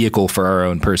a vehicle for our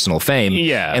own personal fame.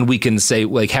 Yeah. And we can say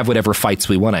like have whatever fights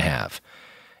we want to have.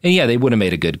 And yeah, they would have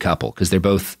made a good couple because they're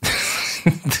both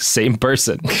the same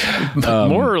person.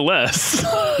 More or less.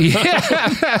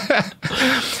 Yeah.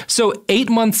 So 8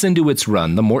 months into its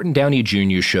run, the Morton Downey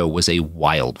Jr. show was a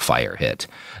wildfire hit.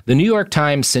 The New York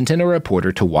Times sent in a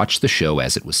reporter to watch the show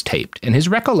as it was taped, and his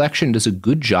recollection does a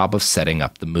good job of setting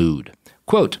up the mood.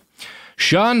 Quote,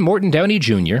 Sean Morton Downey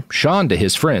Jr., Sean to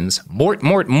his friends, Mort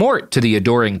to the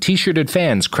adoring T-shirted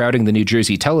fans crowding the New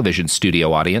Jersey television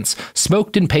studio audience,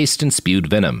 smoked and paced and spewed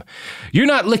venom. You're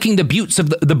not licking the boots of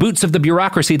the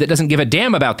bureaucracy that doesn't give a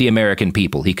damn about the American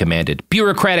people, he commanded.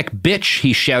 Bureaucratic bitch,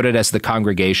 he shouted as the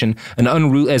congregation,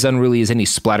 as unruly as any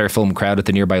splatter film crowd at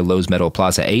the nearby Lowe's Meadow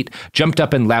Plaza 8, jumped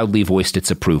up and loudly voiced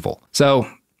its approval. So...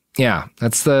 yeah,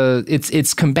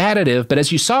 it's combative, but as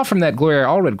you saw from that Gloria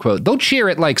Allred quote, they'll cheer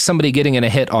at like somebody getting in a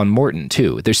hit on Morton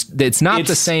too. It's not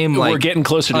the same like we're getting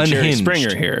closer to Jerry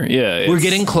Springer here. Yeah, we're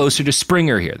getting closer to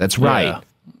Springer here. That's right. Yeah.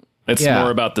 It's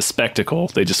more about the spectacle.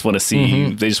 They just want to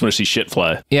see. They just want to see shit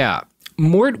fly. Yeah.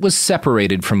 Mort was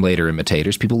separated from later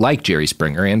imitators, people like Jerry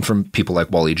Springer, and from people like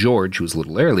Wally George, who was a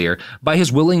little earlier, by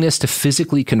his willingness to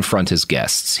physically confront his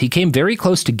guests. He came very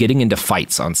close to getting into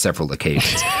fights on several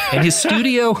occasions. And his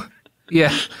studio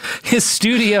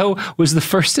was the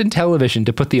first in television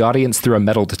to put the audience through a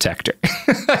metal detector.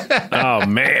 Oh,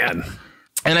 man.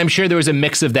 And I'm sure there was a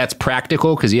mix of that's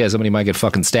practical, because, somebody might get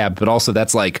fucking stabbed, but also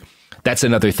that's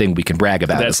another thing we can brag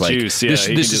about. That's like, juice. Yeah,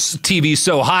 this TV's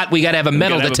so hot, we got to have a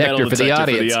metal detector for the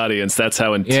audience. That's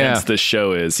how intense this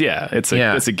show is. Yeah, it's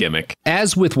a gimmick.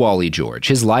 As with Wally George,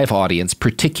 his live audience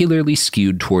particularly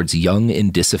skewed towards young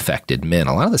and disaffected men.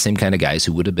 A lot of the same kind of guys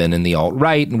who would have been in the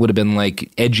alt-right and would have been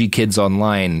like edgy kids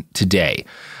online today.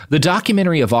 The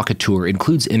documentary Evocateur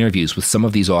includes interviews with some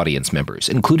of these audience members,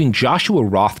 including Joshua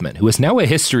Rothman, who is now a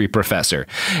history professor,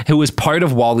 who was part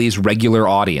of Wally's regular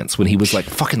audience when he was like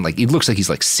he looks like he's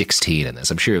like 16 in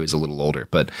this. I'm sure he was a little older.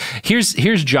 But here's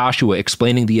Joshua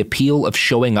explaining the appeal of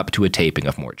showing up to a taping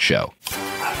of Mort's show.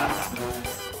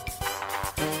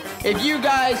 If you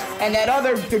guys and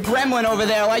the gremlin over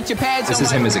there like Japan... This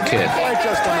is him as a kid. Wait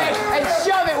just a minute. And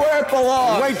shove it where it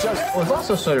belongs. It was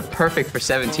also sort of perfect for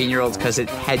 17-year-olds because it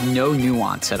had no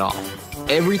nuance at all.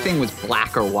 Everything was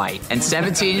black or white. And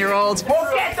 17-year-olds...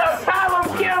 We'll get those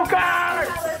problem cue cards!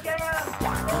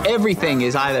 Everything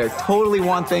is either totally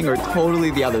one thing or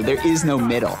totally the other. There is no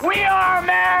middle. We are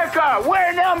America.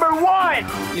 We're number one.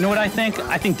 You know what I think?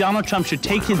 I think Donald Trump should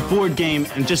take his board game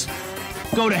and just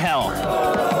go to hell.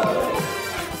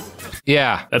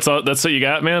 Yeah. That's what you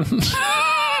got, man?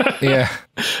 Yeah.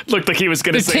 Looked like he was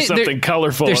going to say something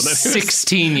colorful. They're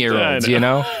 16-year-olds, you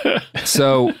know?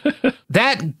 So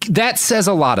that says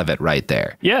a lot of it right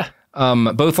there. Yeah.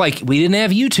 Both like we didn't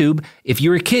have YouTube. If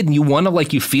you're a kid and you want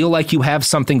to you feel like you have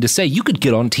something to say, you could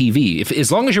get on TV.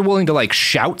 As long as you're willing to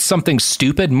shout something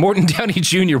stupid, Morton Downey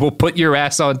Jr. will put your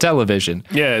ass on television.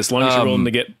 Yeah, as long as you're willing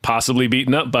to get possibly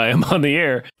beaten up by him on the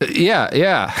air.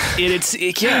 Yeah.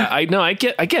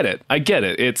 I get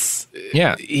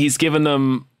it. He's given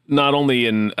them not only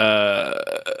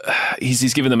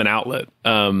he's given them an outlet.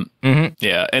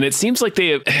 Yeah, and it seems like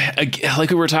they, like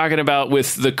we were talking about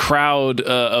with the crowd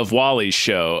of Wally's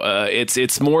show.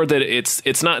 It's more that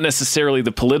it's not necessarily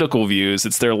the political views.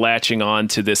 It's they're latching on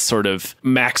to this sort of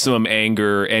maximum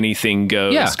anger, anything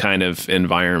goes kind of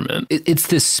environment. It's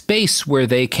this space where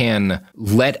they can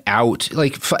let out,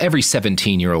 every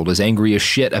 17-year-old is angry as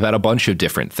shit about a bunch of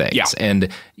different things. Yeah. And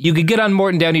you could get on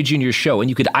Morton Downey Jr.'s show and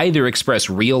you could either express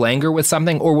real anger with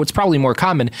something, or what's probably more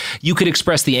common, you could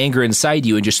express the anger inside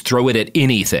you and just throw it at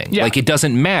anything. Yeah. It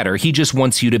doesn't matter. He just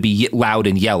wants you to be loud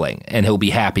and yelling, and he'll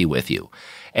be happy with you.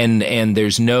 And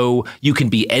there's no, you can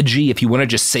be edgy. If you want to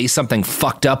just say something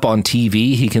fucked up on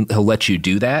TV, he'll let you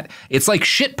do that. It's like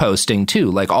shit posting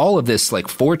too. All of this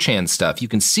 4chan stuff, you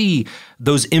can see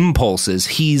those impulses.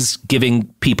 He's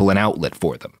giving people an outlet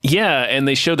for them. Yeah. And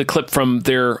they showed a clip from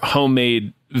their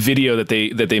homemade video that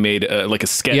they made, a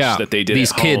sketch that they did.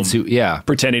 These at kids home, who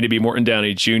pretending to be Morton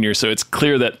Downey Jr. So it's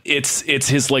clear that it's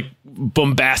his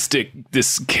bombastic,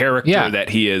 this character that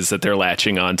he is, that they're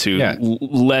latching onto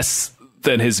less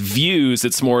than his views.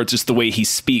 It's more just the way he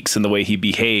speaks and the way he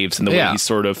behaves and the way he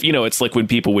sort of, it's like when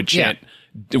people would chant.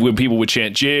 When people would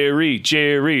chant Jerry,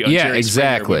 Jerry, Jerry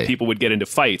exactly. Springer, when people would get into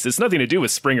fights. It's nothing to do with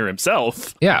Springer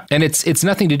himself. Yeah, and it's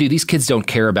nothing to do. These kids don't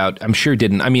care about. I'm sure at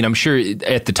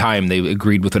the time they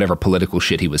agreed with whatever political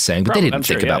shit he was saying, but they didn't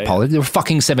think about politics. They were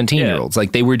fucking 17-year-olds.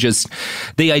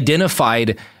 They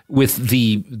identified with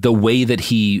the way that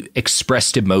he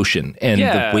expressed emotion and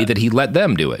the way that he let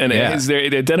them do it. And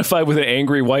they identified with an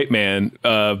angry white man,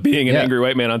 being an angry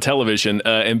white man on television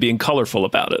and being colorful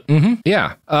about it. Mm-hmm.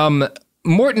 Yeah.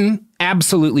 Morton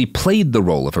absolutely played the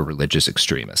role of a religious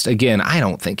extremist. Again, I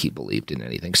don't think he believed in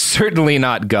anything, certainly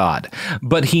not God,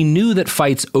 but he knew that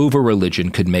fights over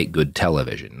religion could make good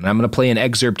television. And I'm going to play an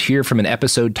excerpt here from an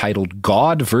episode titled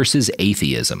God versus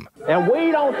Atheism. And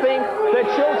we don't think that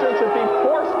children should be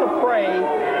forced to pray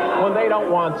when they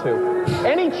don't want to.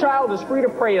 Any child is free to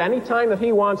pray at any time that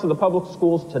he wants in the public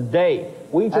schools today.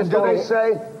 We just do they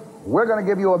say, we're going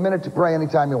to give you a minute to pray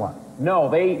anytime you want? No,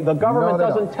 the government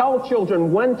doesn't tell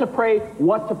children when to pray,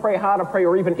 what to pray, how to pray,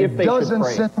 or even if they should pray. Doesn't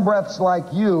sin breaths like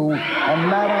you and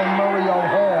Madeline Murray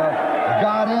O'Hare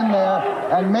got in there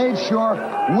and made sure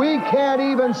we can't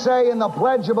even say in the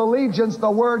Pledge of Allegiance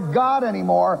the word God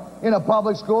anymore in a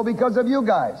public school because of you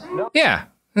guys. Yeah.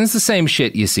 It's the same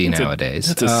shit you see nowadays.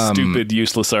 It's a stupid,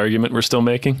 useless argument we're still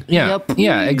making. Yeah, Yep.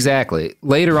 Yeah, exactly.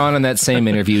 Later on in that same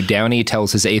interview, Downey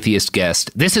tells his atheist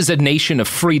guest, "This is a nation of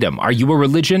freedom. Are you a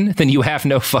religion? Then you have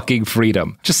no fucking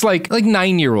freedom." Just like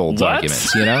 9-year-olds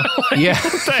arguments, you know? Yeah.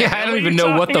 I don't even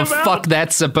know what the fuck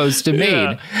that's supposed to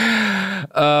mean.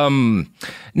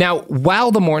 Now,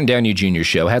 while the Morton Downey Jr.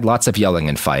 show had lots of yelling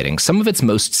and fighting, some of its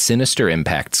most sinister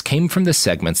impacts came from the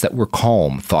segments that were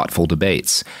calm, thoughtful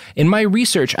debates. In my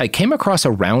research, I came across a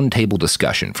roundtable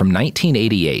discussion from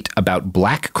 1988 about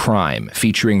black crime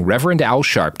featuring Reverend Al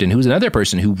Sharpton, who's another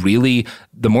person who really,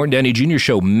 the Morton Downey Jr.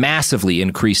 show massively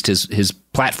increased his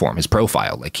platform, his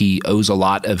profile. He owes a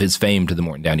lot of his fame to the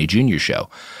Morton Downey Jr. show.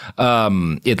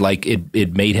 It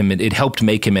helped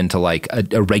make him into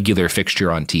a regular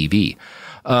fixture on TV.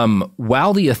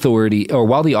 While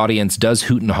the audience does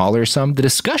hoot and holler some, the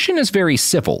discussion is very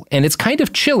civil, and it's kind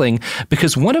of chilling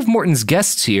because one of Morton's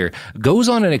guests here goes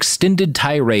on an extended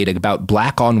tirade about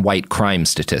black on white crime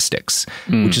statistics,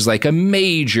 which is a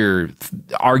major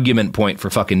argument point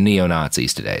for fucking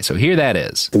neo-Nazis today. So here that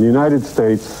is. In the United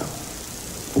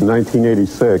States, in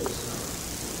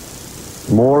 1986,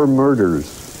 more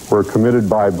murders were committed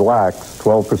by blacks,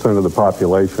 12% of the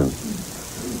population,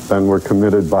 than were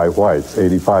committed by whites,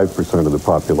 85% of the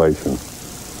population.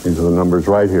 These are the numbers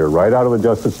right here, right out of the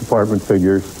Justice Department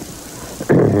figures,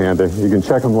 and you can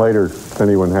check them later if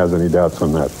anyone has any doubts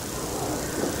on that.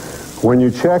 When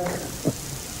you check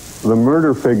the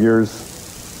murder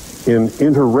figures in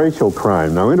interracial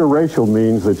crime, now interracial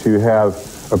means that you have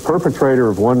a perpetrator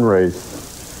of one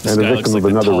race and a victim of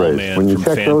another race. When you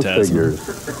check those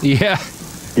figures,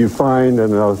 you find,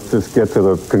 and I'll just get to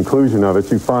the conclusion of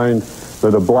it, you find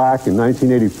that a black in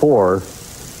 1984,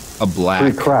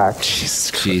 pre-crack,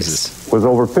 Jesus, was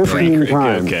over 15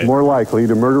 times more likely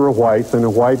to murder a white than a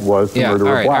white was to murder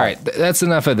a black. All right, that's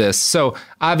enough of this. So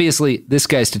obviously, this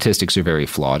guy's statistics are very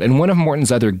flawed. And one of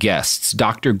Morton's other guests,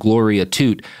 Dr. Gloria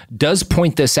Toot, does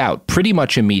point this out pretty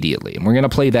much immediately. And we're going to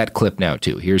play that clip now,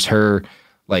 too. Here's her,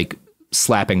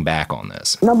 slapping back on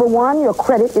this. Number one, your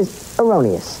credit is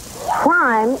erroneous.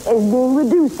 Crime is being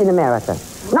reduced in America,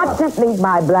 not simply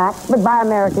by blacks, but by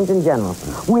Americans in general.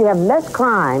 We have less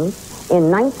crime in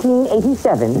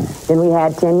 1987 than we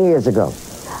had 10 years ago.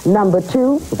 Number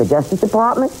two, the Justice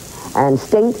Department and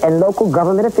state and local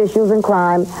government officials in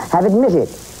crime have admitted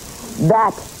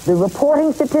that the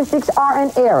reporting statistics are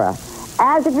in error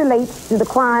as it relates to the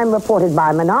crime reported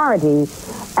by minorities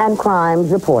and crimes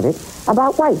reported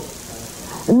about whites.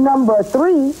 Number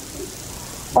three,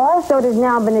 also it has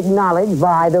now been acknowledged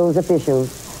by those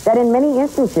officials that in many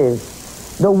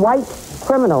instances the white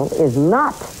criminal is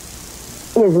not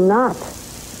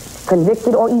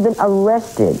convicted or even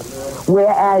arrested,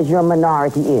 whereas your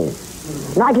minority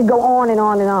is. And I could go on and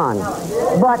on and on.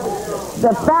 But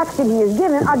the facts that he has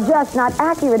given are just not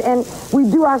accurate, and we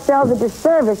do ourselves a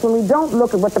disservice when we don't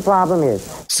look at what the problem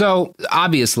is. So,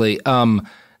 obviously,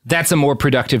 that's a more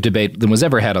productive debate than was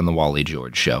ever had on the Wally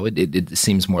George show. It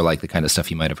seems more like the kind of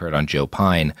stuff you might have heard on Joe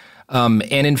Pine. And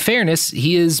in fairness,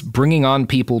 he is bringing on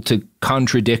people to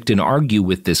contradict and argue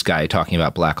with this guy talking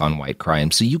about black on white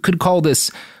crime. So you could call this,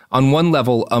 on one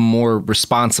level, a more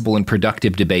responsible and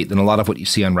productive debate than a lot of what you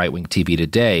see on right-wing TV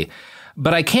today.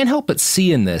 But I can't help but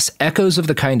see in this echoes of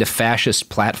the kind of fascist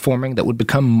platforming that would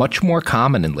become much more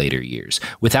common in later years,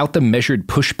 without the measured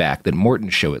pushback that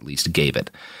Morton's show at least gave it.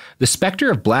 The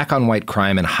specter of black on white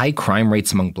crime and high crime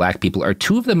rates among black people are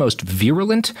two of the most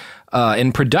virulent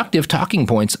and productive talking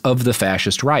points of the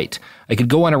fascist right. I could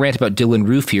go on a rant about Dylan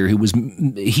Roof here, who was,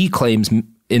 he claims,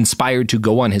 inspired to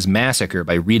go on his massacre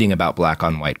by reading about black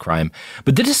on white crime.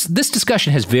 But this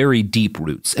discussion has very deep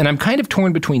roots, and I'm kind of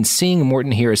torn between seeing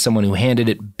Morton here as someone who handled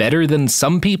it better than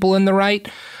some people in the right,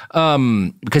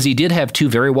 because he did have two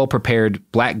very well-prepared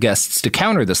black guests to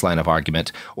counter this line of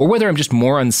argument, or whether I'm just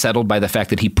more unsettled by the fact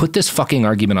that he put this fucking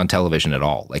argument on television at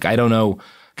all. I don't know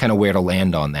kind of where to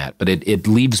land on that, but it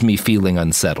leaves me feeling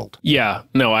unsettled. Yeah,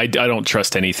 no, I don't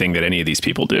trust anything that any of these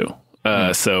people do.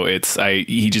 So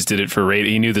he just did it for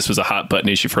radio. He knew this was a hot button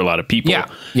issue for a lot of people.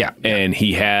 Yeah. And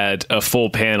he had a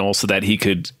full panel so that he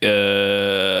could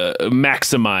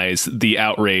maximize the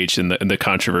outrage and the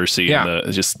controversy. Yeah.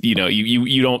 And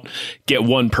you don't get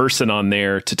one person on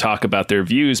there to talk about their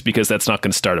views, because that's not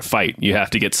going to start a fight. You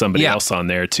have to get somebody else on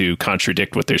there to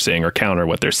contradict what they're saying or counter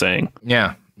what they're saying.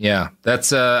 Yeah.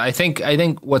 That's I think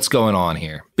what's going on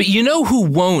here. But you know who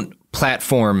won't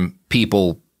platform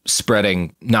people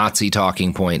spreading Nazi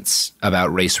talking points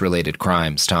about race-related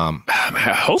crimes, Tom?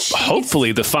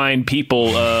 Hopefully the fine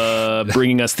people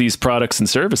bringing us these products and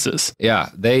services. Yeah,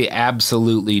 they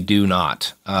absolutely do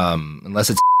not.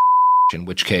 Unless it's in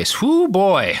which case, whoo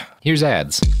boy, here's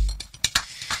ads.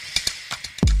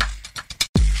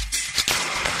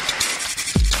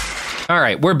 All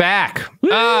right, we're back.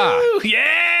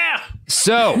 Yeah!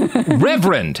 So,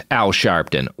 Reverend Al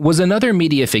Sharpton was another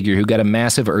media figure who got a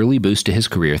massive early boost to his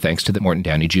career thanks to the Morton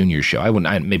Downey Junior show.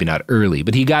 Maybe not early,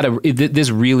 but he got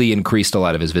this really increased a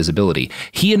lot of his visibility.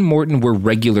 He and Morton were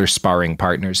regular sparring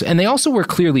partners, and they also were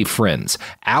clearly friends.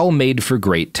 Al made for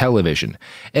great television.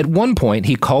 At one point,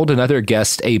 he called another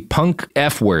guest a punk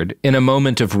F-word in a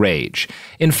moment of rage.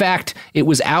 In fact, it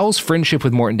was Al's friendship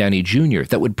with Morton Downey Jr.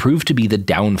 that would prove to be the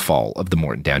downfall of the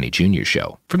Morton Downey Jr.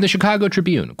 show. From the Chicago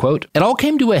Tribune, quote, "It all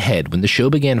came to a head when the show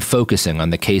began focusing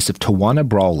on the case of Tawana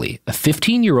Brawley, a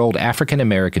 15-year-old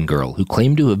African-American girl who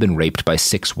claimed to have been raped by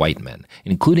 6 white men,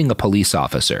 including a police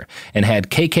officer, and had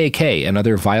KKK and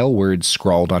other vile words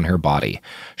scrawled on her body.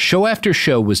 Show after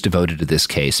show was devoted to this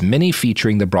case, many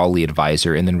featuring the Brawley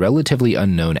advisor and then relatively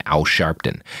unknown Al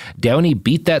Sharpton. Downey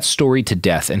beat that story to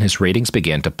death, and his ratings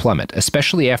began to plummet,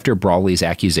 especially after Brawley's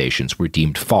accusations were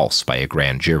deemed false by a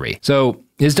grand jury." So,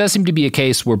 this does seem to be a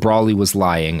case where Brawley was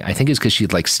lying. I think it's because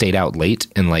she'd stayed out late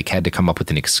and had to come up with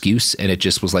an excuse, and it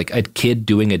just was a kid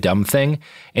doing a dumb thing,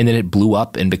 and then it blew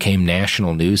up and became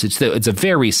national news. It's a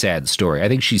very sad story. I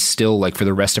think she's still for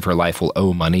the rest of her life will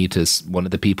owe money to one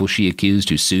of the people she accused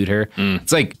who sued her.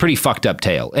 It's pretty fucked up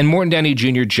tale. And Morton Downey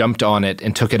Jr. jumped on it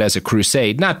and took it as a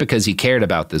crusade, not because he cared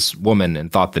about this woman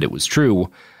and thought that it was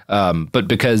true, but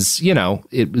because,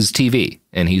 it was TV.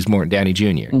 and he's Morton Downey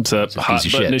Jr. It's a hot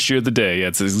button issue of the day. Yeah,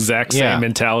 it's the exact same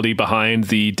mentality behind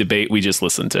the debate we just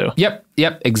listened to.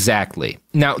 Yep, exactly.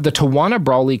 Now, the Tawana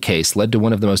Brawley case led to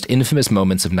one of the most infamous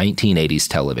moments of 1980s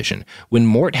television, when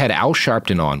Mort had Al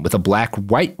Sharpton on with a black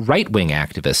right-wing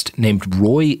activist named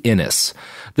Roy Innis.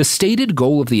 The stated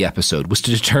goal of the episode was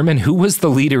to determine who was the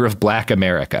leader of Black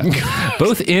America.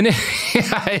 Both Innis...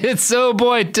 it's so,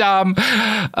 boy, Tom.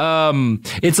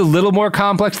 It's a little more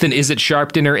complex than is it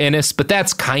Sharpton or Innis, but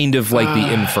that's kind of like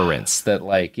the inference that,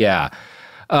 like,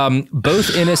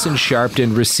 both Innis and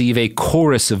Sharpton receive a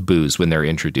chorus of boos when they're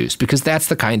introduced, because that's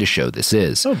the kind of show this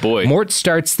is. Oh, boy. Mort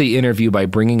starts the interview by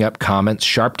bringing up comments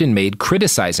Sharpton made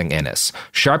criticizing Innis.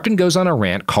 Sharpton goes on a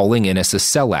rant calling Innis a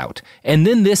sellout. And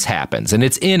then this happens, and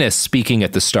it's Innis speaking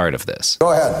at the start of this.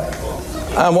 Go ahead.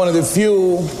 I'm one of the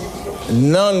few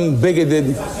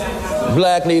non-bigoted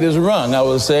black leaders around, I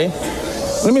would say.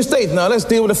 Let me state now, let's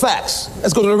deal with the facts.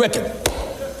 Let's go to the record.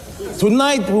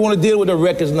 Tonight, we want to deal with the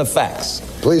records and the facts.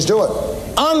 Please do it.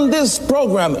 On this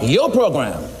program, your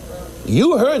program,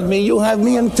 you heard me, you have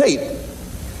me on tape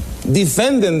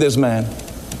defending this man.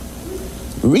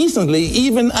 Recently,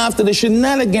 even after the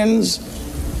shenanigans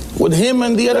with him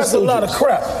and the other soldiers. That's a lot of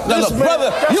crap. No,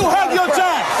 brother, you had your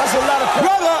chance. That's a lot of crap.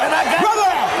 Brother, and I got it.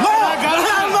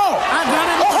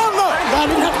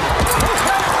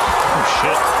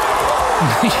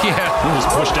 Yeah, he just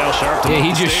pushed Al Sharpton.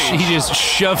 Yeah, he just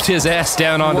shoved his ass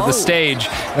down onto the stage,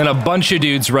 and a bunch of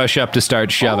dudes rush up to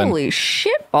start shoving. Holy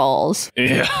shit balls!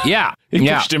 Yeah. He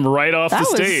pushed him right off the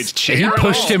stage. He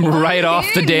pushed him right off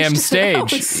the damn stage.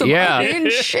 That was some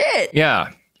shit.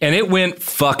 Yeah. And it went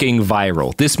fucking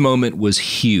viral. This moment was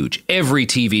huge. Every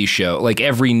TV show, like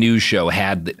every news show,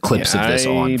 had clips of this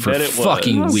on for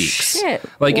fucking weeks. Shit.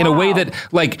 Like in a way that,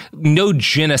 like, no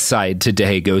genocide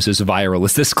today goes as viral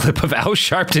as this clip of Al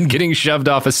Sharpton getting shoved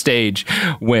off a stage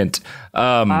went.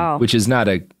 Which is not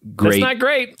a great. That's not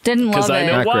great. Didn't love it. Because I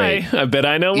know why. I bet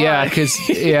I know why. Yeah, because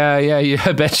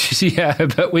I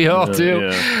bet we all do.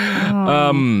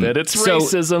 That it's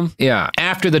racism. Yeah.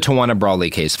 After the Tawana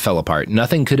Brawley case fell apart,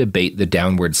 nothing could abate the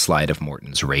downward slide of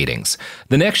Morton's ratings.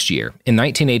 The next year, in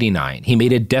 1989, he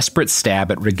made a desperate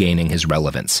stab at regaining his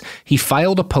relevance. He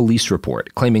filed a police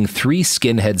report claiming 3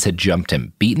 skinheads had jumped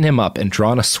him, beaten him up, and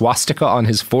drawn a swastika on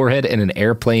his forehead in an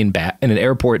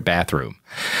airport bathroom.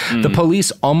 The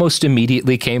police almost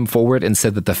immediately came forward and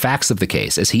said that the facts of the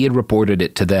case, as he had reported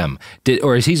it to them, he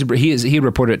had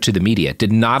reported it to the media,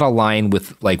 did not align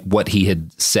with like what he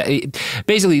had said.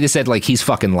 Basically, they said like he's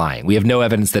fucking lying. We have no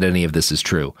evidence that any of this is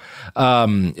true.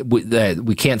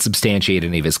 We can't substantiate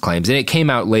any of his claims. And it came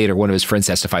out later. One of his friends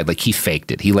testified like he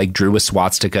faked it. He like drew a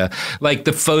swastika. Like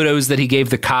the photos that he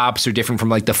gave the cops are different from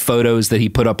like the photos that he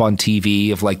put up on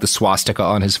TV of like the swastika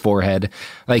on his forehead.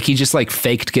 Like he just like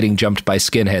faked getting jumped by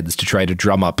skinheads to try to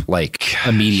drum up like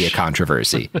a media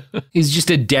controversy. He's just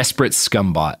a desperate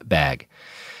scumbag.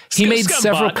 He made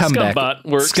several comebacks.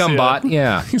 Scumbot,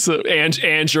 yeah. He's an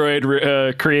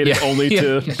android created only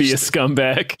to be a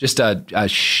scumbag. Just a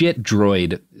shit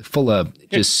droid full of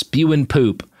just spewing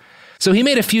poop. So he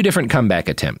made a few different comeback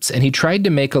attempts, and he tried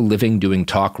to make a living doing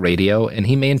talk radio, and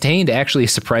he maintained actually a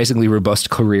surprisingly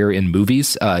robust career in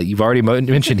movies. You've already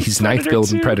mentioned he's ninth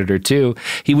billed in Predator 2.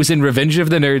 He was in Revenge of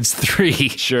the Nerds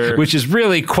 3, which is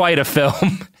really quite a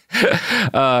film.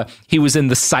 He was in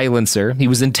The Silencer. He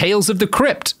was in Tales of the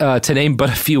Crypt, to name but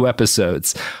a few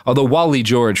episodes. Although Wally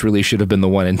George really should have been the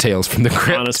one in Tales from the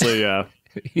Crypt. Honestly, yeah.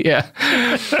 Yeah.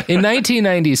 In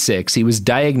 1996, he was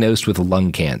diagnosed with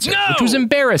lung cancer, which was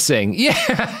embarrassing. Yeah.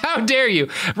 How dare you?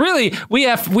 Really, we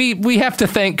have to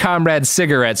thank Comrade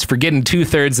Cigarettes for getting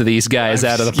 2/3 of these guys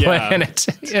out of the planet.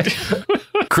 Yeah.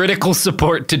 Critical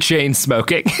support to chain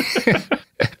smoking.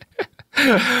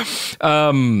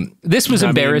 This was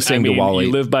embarrassing to Wally.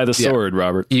 You live by the sword,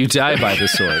 Robert. You die by the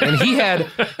sword. And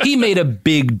he made a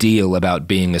big deal about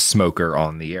being a smoker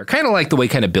on the air. Kind of like the way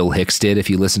kind of Bill Hicks did, if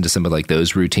you listen to some of like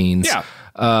those routines. Yeah.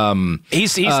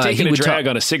 He's taken a drag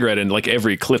on a cigarette in like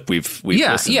every clip we've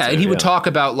listened to. And he would talk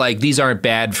about like, these aren't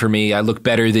bad for me. I look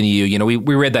better than you. You know, we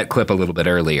read that clip a little bit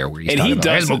earlier where he's talking about,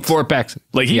 I smoke 4 packs.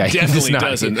 Like he definitely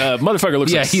doesn't. Motherfucker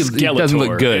looks like Skeletor. He doesn't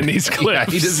look good in these clips. Yeah,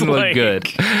 he doesn't look good.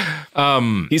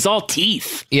 He's all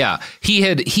teeth. Yeah. He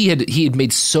had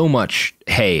made so much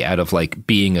hay out of like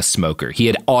being a smoker. He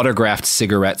had autographed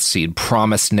cigarettes. He had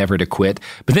promised never to quit,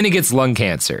 but then he gets lung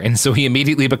cancer. And so he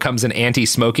immediately becomes an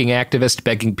anti-smoking activist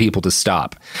begging people to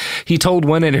stop. He told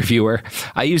one interviewer,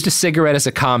 I used a cigarette as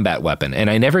a combat weapon, and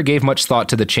I never gave much thought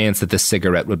to the chance that this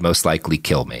cigarette would most likely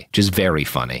kill me, which is very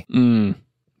funny.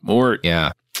 Mort.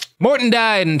 Yeah. Morton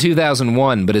died in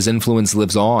 2001, but his influence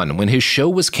lives on. When his show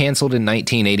was canceled in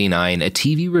 1989, a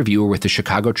TV reviewer with the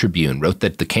Chicago Tribune wrote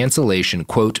that the cancellation,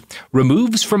 quote,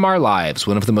 removes from our lives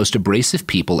one of the most abrasive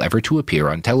people ever to appear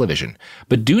on television.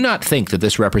 But do not think that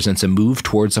this represents a move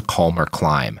towards a calmer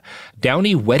clime.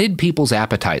 Downey whetted people's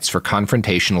appetites for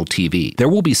confrontational TV. There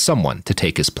will be someone to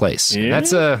take his place.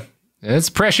 Yeah.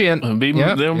 That's prescient. There'll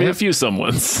be a few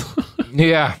someones.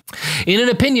 Yeah. In an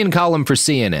opinion column for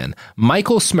CNN,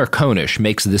 Michael Smerconish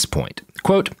makes this point,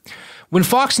 quote, when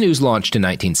Fox News launched in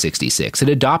 1966, it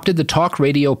adopted the talk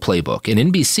radio playbook,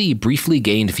 and NBC briefly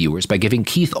gained viewers by giving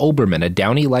Keith Olbermann a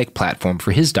Downey-like platform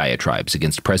for his diatribes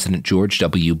against President George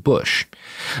W. Bush.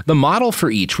 The model for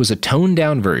each was a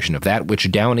toned-down version of that which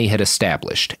Downey had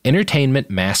established. Entertainment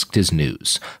masked as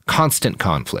news, constant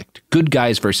conflict, good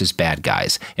guys versus bad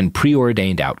guys, and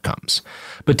preordained outcomes.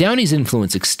 But Downey's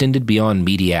influence extended beyond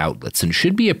media outlets and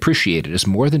should be appreciated as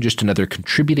more than just another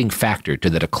contributing factor to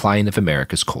the decline of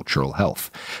America's cultural health.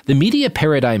 The media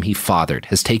paradigm he fathered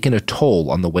has taken a toll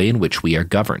on the way in which we are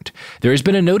governed. There has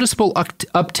been a noticeable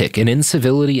uptick in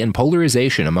incivility and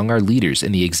polarization among our leaders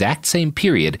in the exact same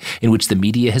period in which the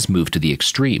media has moved to the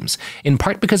extremes, in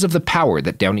part because of the power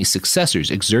that Downey's successors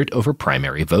exert over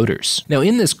primary voters. Now,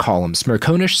 in this column,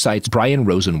 Smerconish cites Brian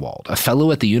Rosenwald, a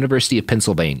fellow at the University of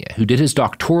Pennsylvania, who did his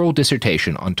doctoral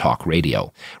dissertation on talk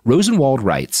radio. Rosenwald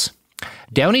writes,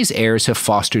 Downey's heirs have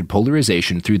fostered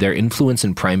polarization through their influence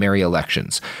in primary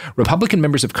elections. Republican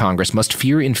members of Congress must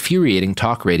fear infuriating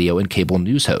talk radio and cable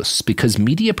news hosts because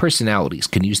media personalities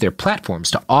can use their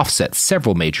platforms to offset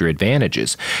several major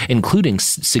advantages, including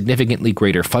significantly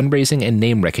greater fundraising and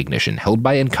name recognition held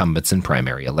by incumbents in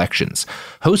primary elections.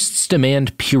 Hosts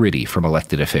demand purity from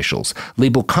elected officials,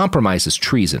 label compromise as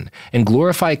treason, and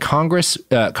glorify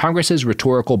Congress's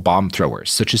rhetorical bomb throwers,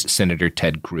 such as Senator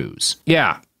Ted Cruz.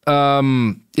 Yeah.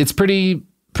 It's pretty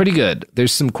good.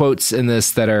 There's some quotes in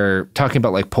this that are talking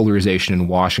about like polarization in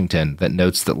Washington that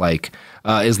notes that like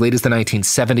as late as the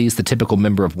 1970s, the typical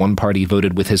member of one party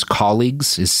voted with his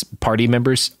colleagues, his party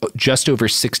members, just over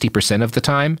 60% of the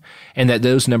time, and that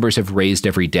those numbers have raised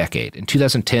every decade. In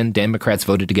 2010, Democrats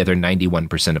voted together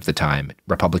 91% of the time,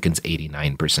 Republicans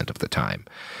 89% of the time.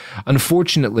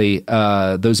 Unfortunately,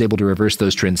 those able to reverse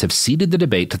those trends have ceded the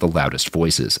debate to the loudest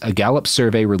voices. A Gallup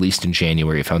survey released in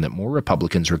January found that more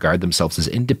Republicans regard themselves as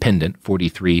independent,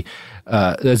 43,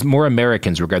 as more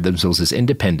Americans regard themselves as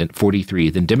independent,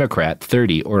 43, than Democrat,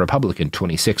 30, or Republican,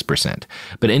 26%.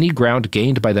 But any ground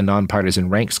gained by the nonpartisan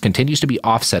ranks continues to be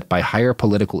offset by higher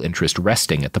political interest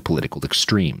resting at the political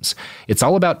extremes. It's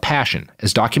all about passion.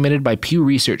 As documented by Pew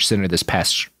Research Center this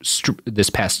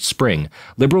past spring,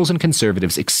 liberals and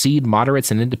conservatives exceed moderates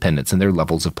and independents in their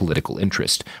levels of political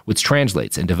interest, which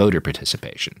translates into voter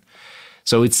participation.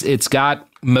 So it's got,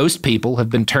 most people have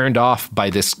been turned off by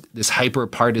this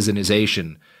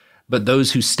hyper-partisanization, but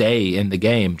those who stay in the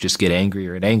game just get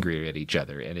angrier and angrier at each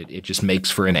other, and it just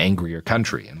makes for an angrier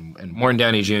country. And Morton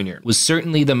Downey Jr. was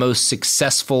certainly the most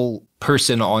successful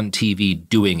person on TV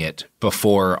doing it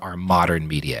before our modern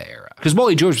media era. Because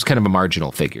Wally George was kind of a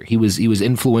marginal figure. He was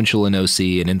influential in OC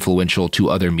and influential to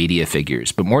other media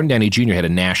figures, but Morton Downey Jr. had a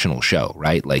national show,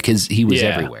 right? Like he was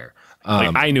everywhere.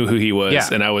 I knew who he was,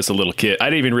 and I was a little kid. I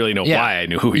didn't even really know why I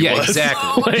knew who he was. Yeah,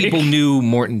 exactly. People knew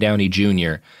Morton Downey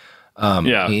Jr.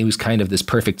 He was kind of this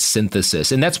perfect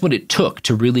synthesis. And that's what it took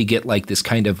to really get like this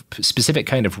kind of specific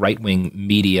kind of right-wing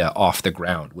media off the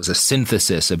ground, was a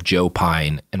synthesis of Joe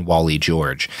Pine and Wally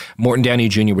George. Morton Downey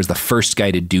Jr. was the first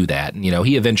guy to do that. And,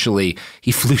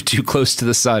 he flew too close to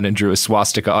the sun and drew a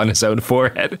swastika on his own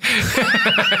forehead.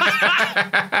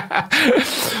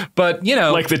 But,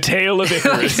 like the tale of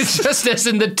Icarus. Just as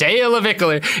in the tale of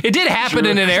Icarus. It did happen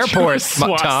in an airport,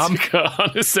 Tom. On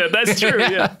his head. That's true,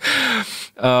 yeah.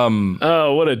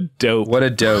 Oh, what a dope. What a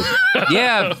dope.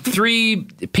 Yeah, 3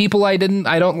 people I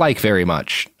don't like very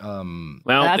much.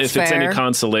 If it's any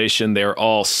consolation, they're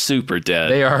all super dead.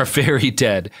 They are very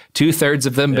dead. 2/3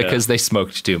 of them because they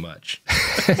smoked too much.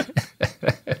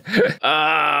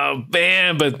 Oh,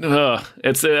 man, but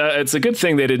it's a good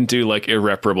thing they didn't do like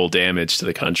irreparable damage to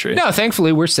the country. No,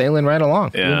 thankfully we're sailing right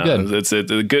along. Yeah, good. It's a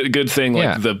good thing.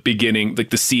 Like the beginning,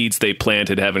 like the seeds they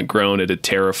planted haven't grown into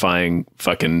terrifying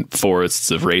fucking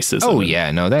forests of racism. Oh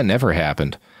yeah, no, that never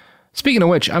happened. Speaking of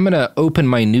which, I'm going to open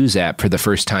my news app for the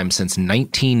first time since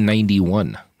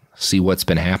 1991. See what's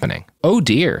been happening. Oh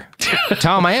dear.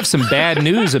 Tom, I have some bad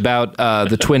news about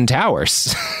the Twin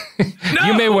Towers. No!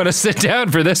 You may want to sit down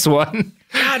for this one.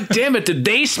 God damn it. Did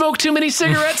they smoke too many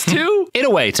cigarettes too? In a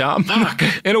way, Tom. Fuck.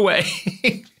 In a way.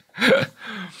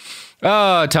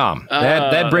 Tom,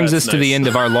 that brings us to the end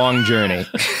of our long journey.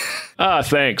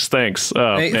 Thanks.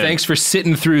 Oh, thanks for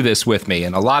sitting through this with me,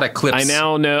 and a lot of clips. I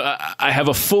now know I have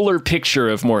a fuller picture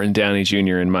of Morton Downey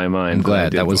Jr. in my mind. I'm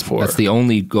glad that's the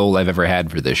only goal I've ever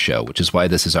had for this show, which is why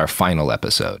this is our final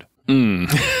episode.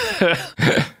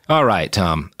 All right,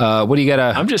 Tom. What do you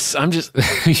got? I'm just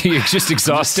you're just exhausted.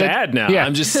 I'm just sad now. Yeah.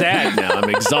 I'm just sad now. I'm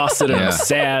exhausted. And I'm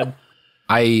sad.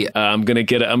 I'm gonna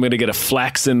get a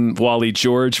flaxen Wally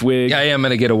George wig. Yeah, I am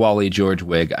gonna get a Wally George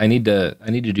wig. I need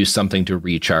to do something to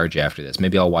recharge after this.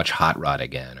 Maybe I'll watch Hot Rod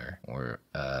again, or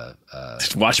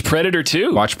watch Predator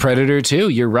 2. Watch Predator 2.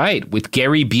 You're right, with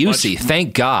Gary Busey.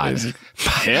 Thank God.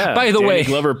 Yeah. By the Danny way,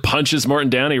 Glover punches Morton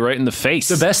Downey right in the face.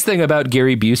 The best thing about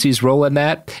Gary Busey's role in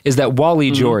that is that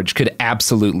Wally George could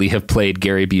absolutely have played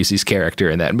Gary Busey's character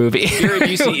in that movie. Gary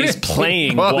Busey is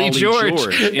playing Wally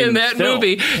George in that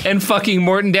movie, and fucking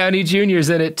Morton Downey Jr.'s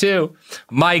in it too.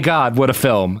 My God, what a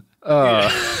film! I'm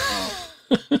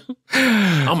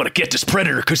gonna get this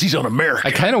Predator because he's on America.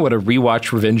 I kind of want to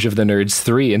rewatch Revenge of the Nerds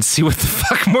 3 and see what the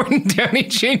fuck Morton Downey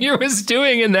Jr. was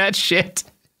doing in that shit.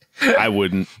 I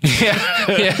wouldn't. Yeah.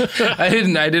 I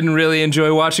didn't really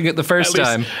enjoy watching it the first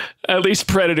time. At least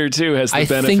Predator 2 has the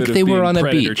benefit of being I think they were on a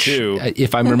Predator beach. 2.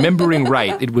 If I'm remembering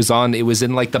right, it was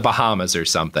in like the Bahamas or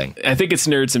something. I think it's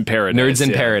Nerds in Paradise. Nerds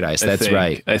in Paradise, that's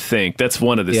right. I think that's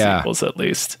one of the sequels at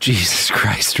least. Jesus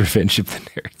Christ, Revenge of the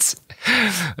Nerds.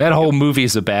 That whole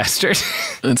movie's a bastard.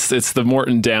 It's the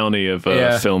Morton Downey of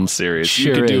film series.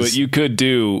 Sure you could do is. it. You could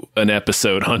do an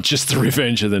episode on just the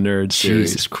Revenge of the Nerds series.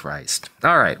 Jesus Christ.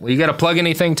 All right. Well, you got to plug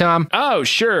anything, Tom? Oh,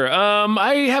 sure.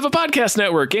 I have a podcast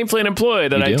network, Gamefully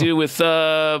Unemployed, that I do with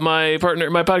my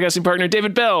podcasting partner,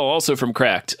 David Bell, also from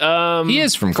Cracked. He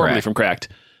is from formerly Cracked. from Cracked.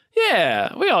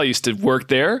 Yeah, we all used to work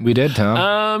there. We did,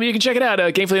 Tom. You can check it out.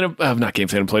 Not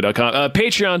GamefullyUnemployed.com.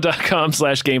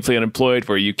 Patreon.com/GamefullyUnemployed,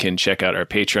 where you can check out our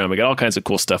Patreon. We got all kinds of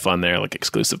cool stuff on there, like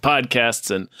exclusive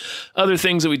podcasts and other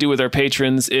things that we do with our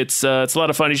patrons. It's a lot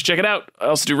of fun. You should check it out. I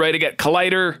also do writing at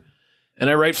Collider, and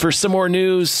I write for Some More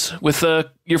News with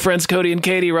your friends Cody and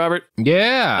Katie, Robert.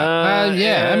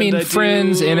 Yeah. I mean,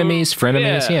 friends, enemies,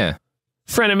 frenemies, yeah.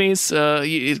 Frenemies,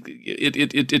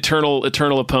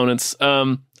 eternal opponents.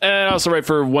 And I also write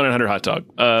for 1-800 Hot Dog.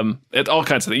 All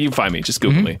kinds of things. You can find me. Just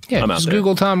Google me. Yeah, I'm out just there.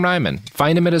 Google Tom Reimann.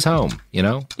 Find him at his home, you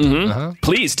know?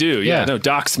 Please do. Yeah. No,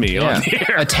 dox me on the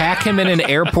air. Attack him in an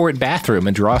airport bathroom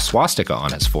and draw a swastika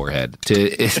on his forehead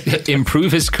to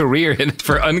improve his career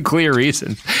for unclear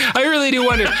reasons. I really do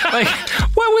wonder, like,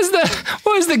 what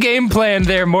was the game plan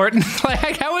there, Morton?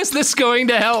 Like, how is this going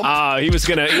to help? He was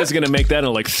gonna make that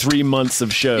in like 3 months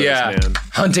of shows, man.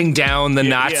 Hunting down the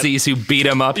Nazis who beat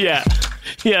him up. Yeah.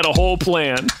 He had a whole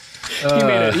plan.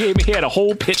 He had a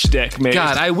whole pitch deck made.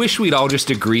 God, I wish we'd all just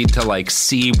agreed to like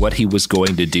see what he was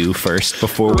going to do first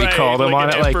before we called him on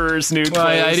it. Like,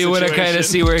 I do want to kind of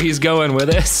see where he's going with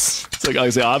this. It's like I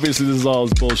say, obviously this is all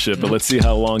his bullshit, but let's see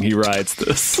how long he rides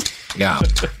this. Yeah,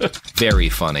 very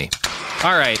funny.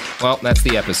 All right, well, that's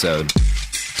the episode.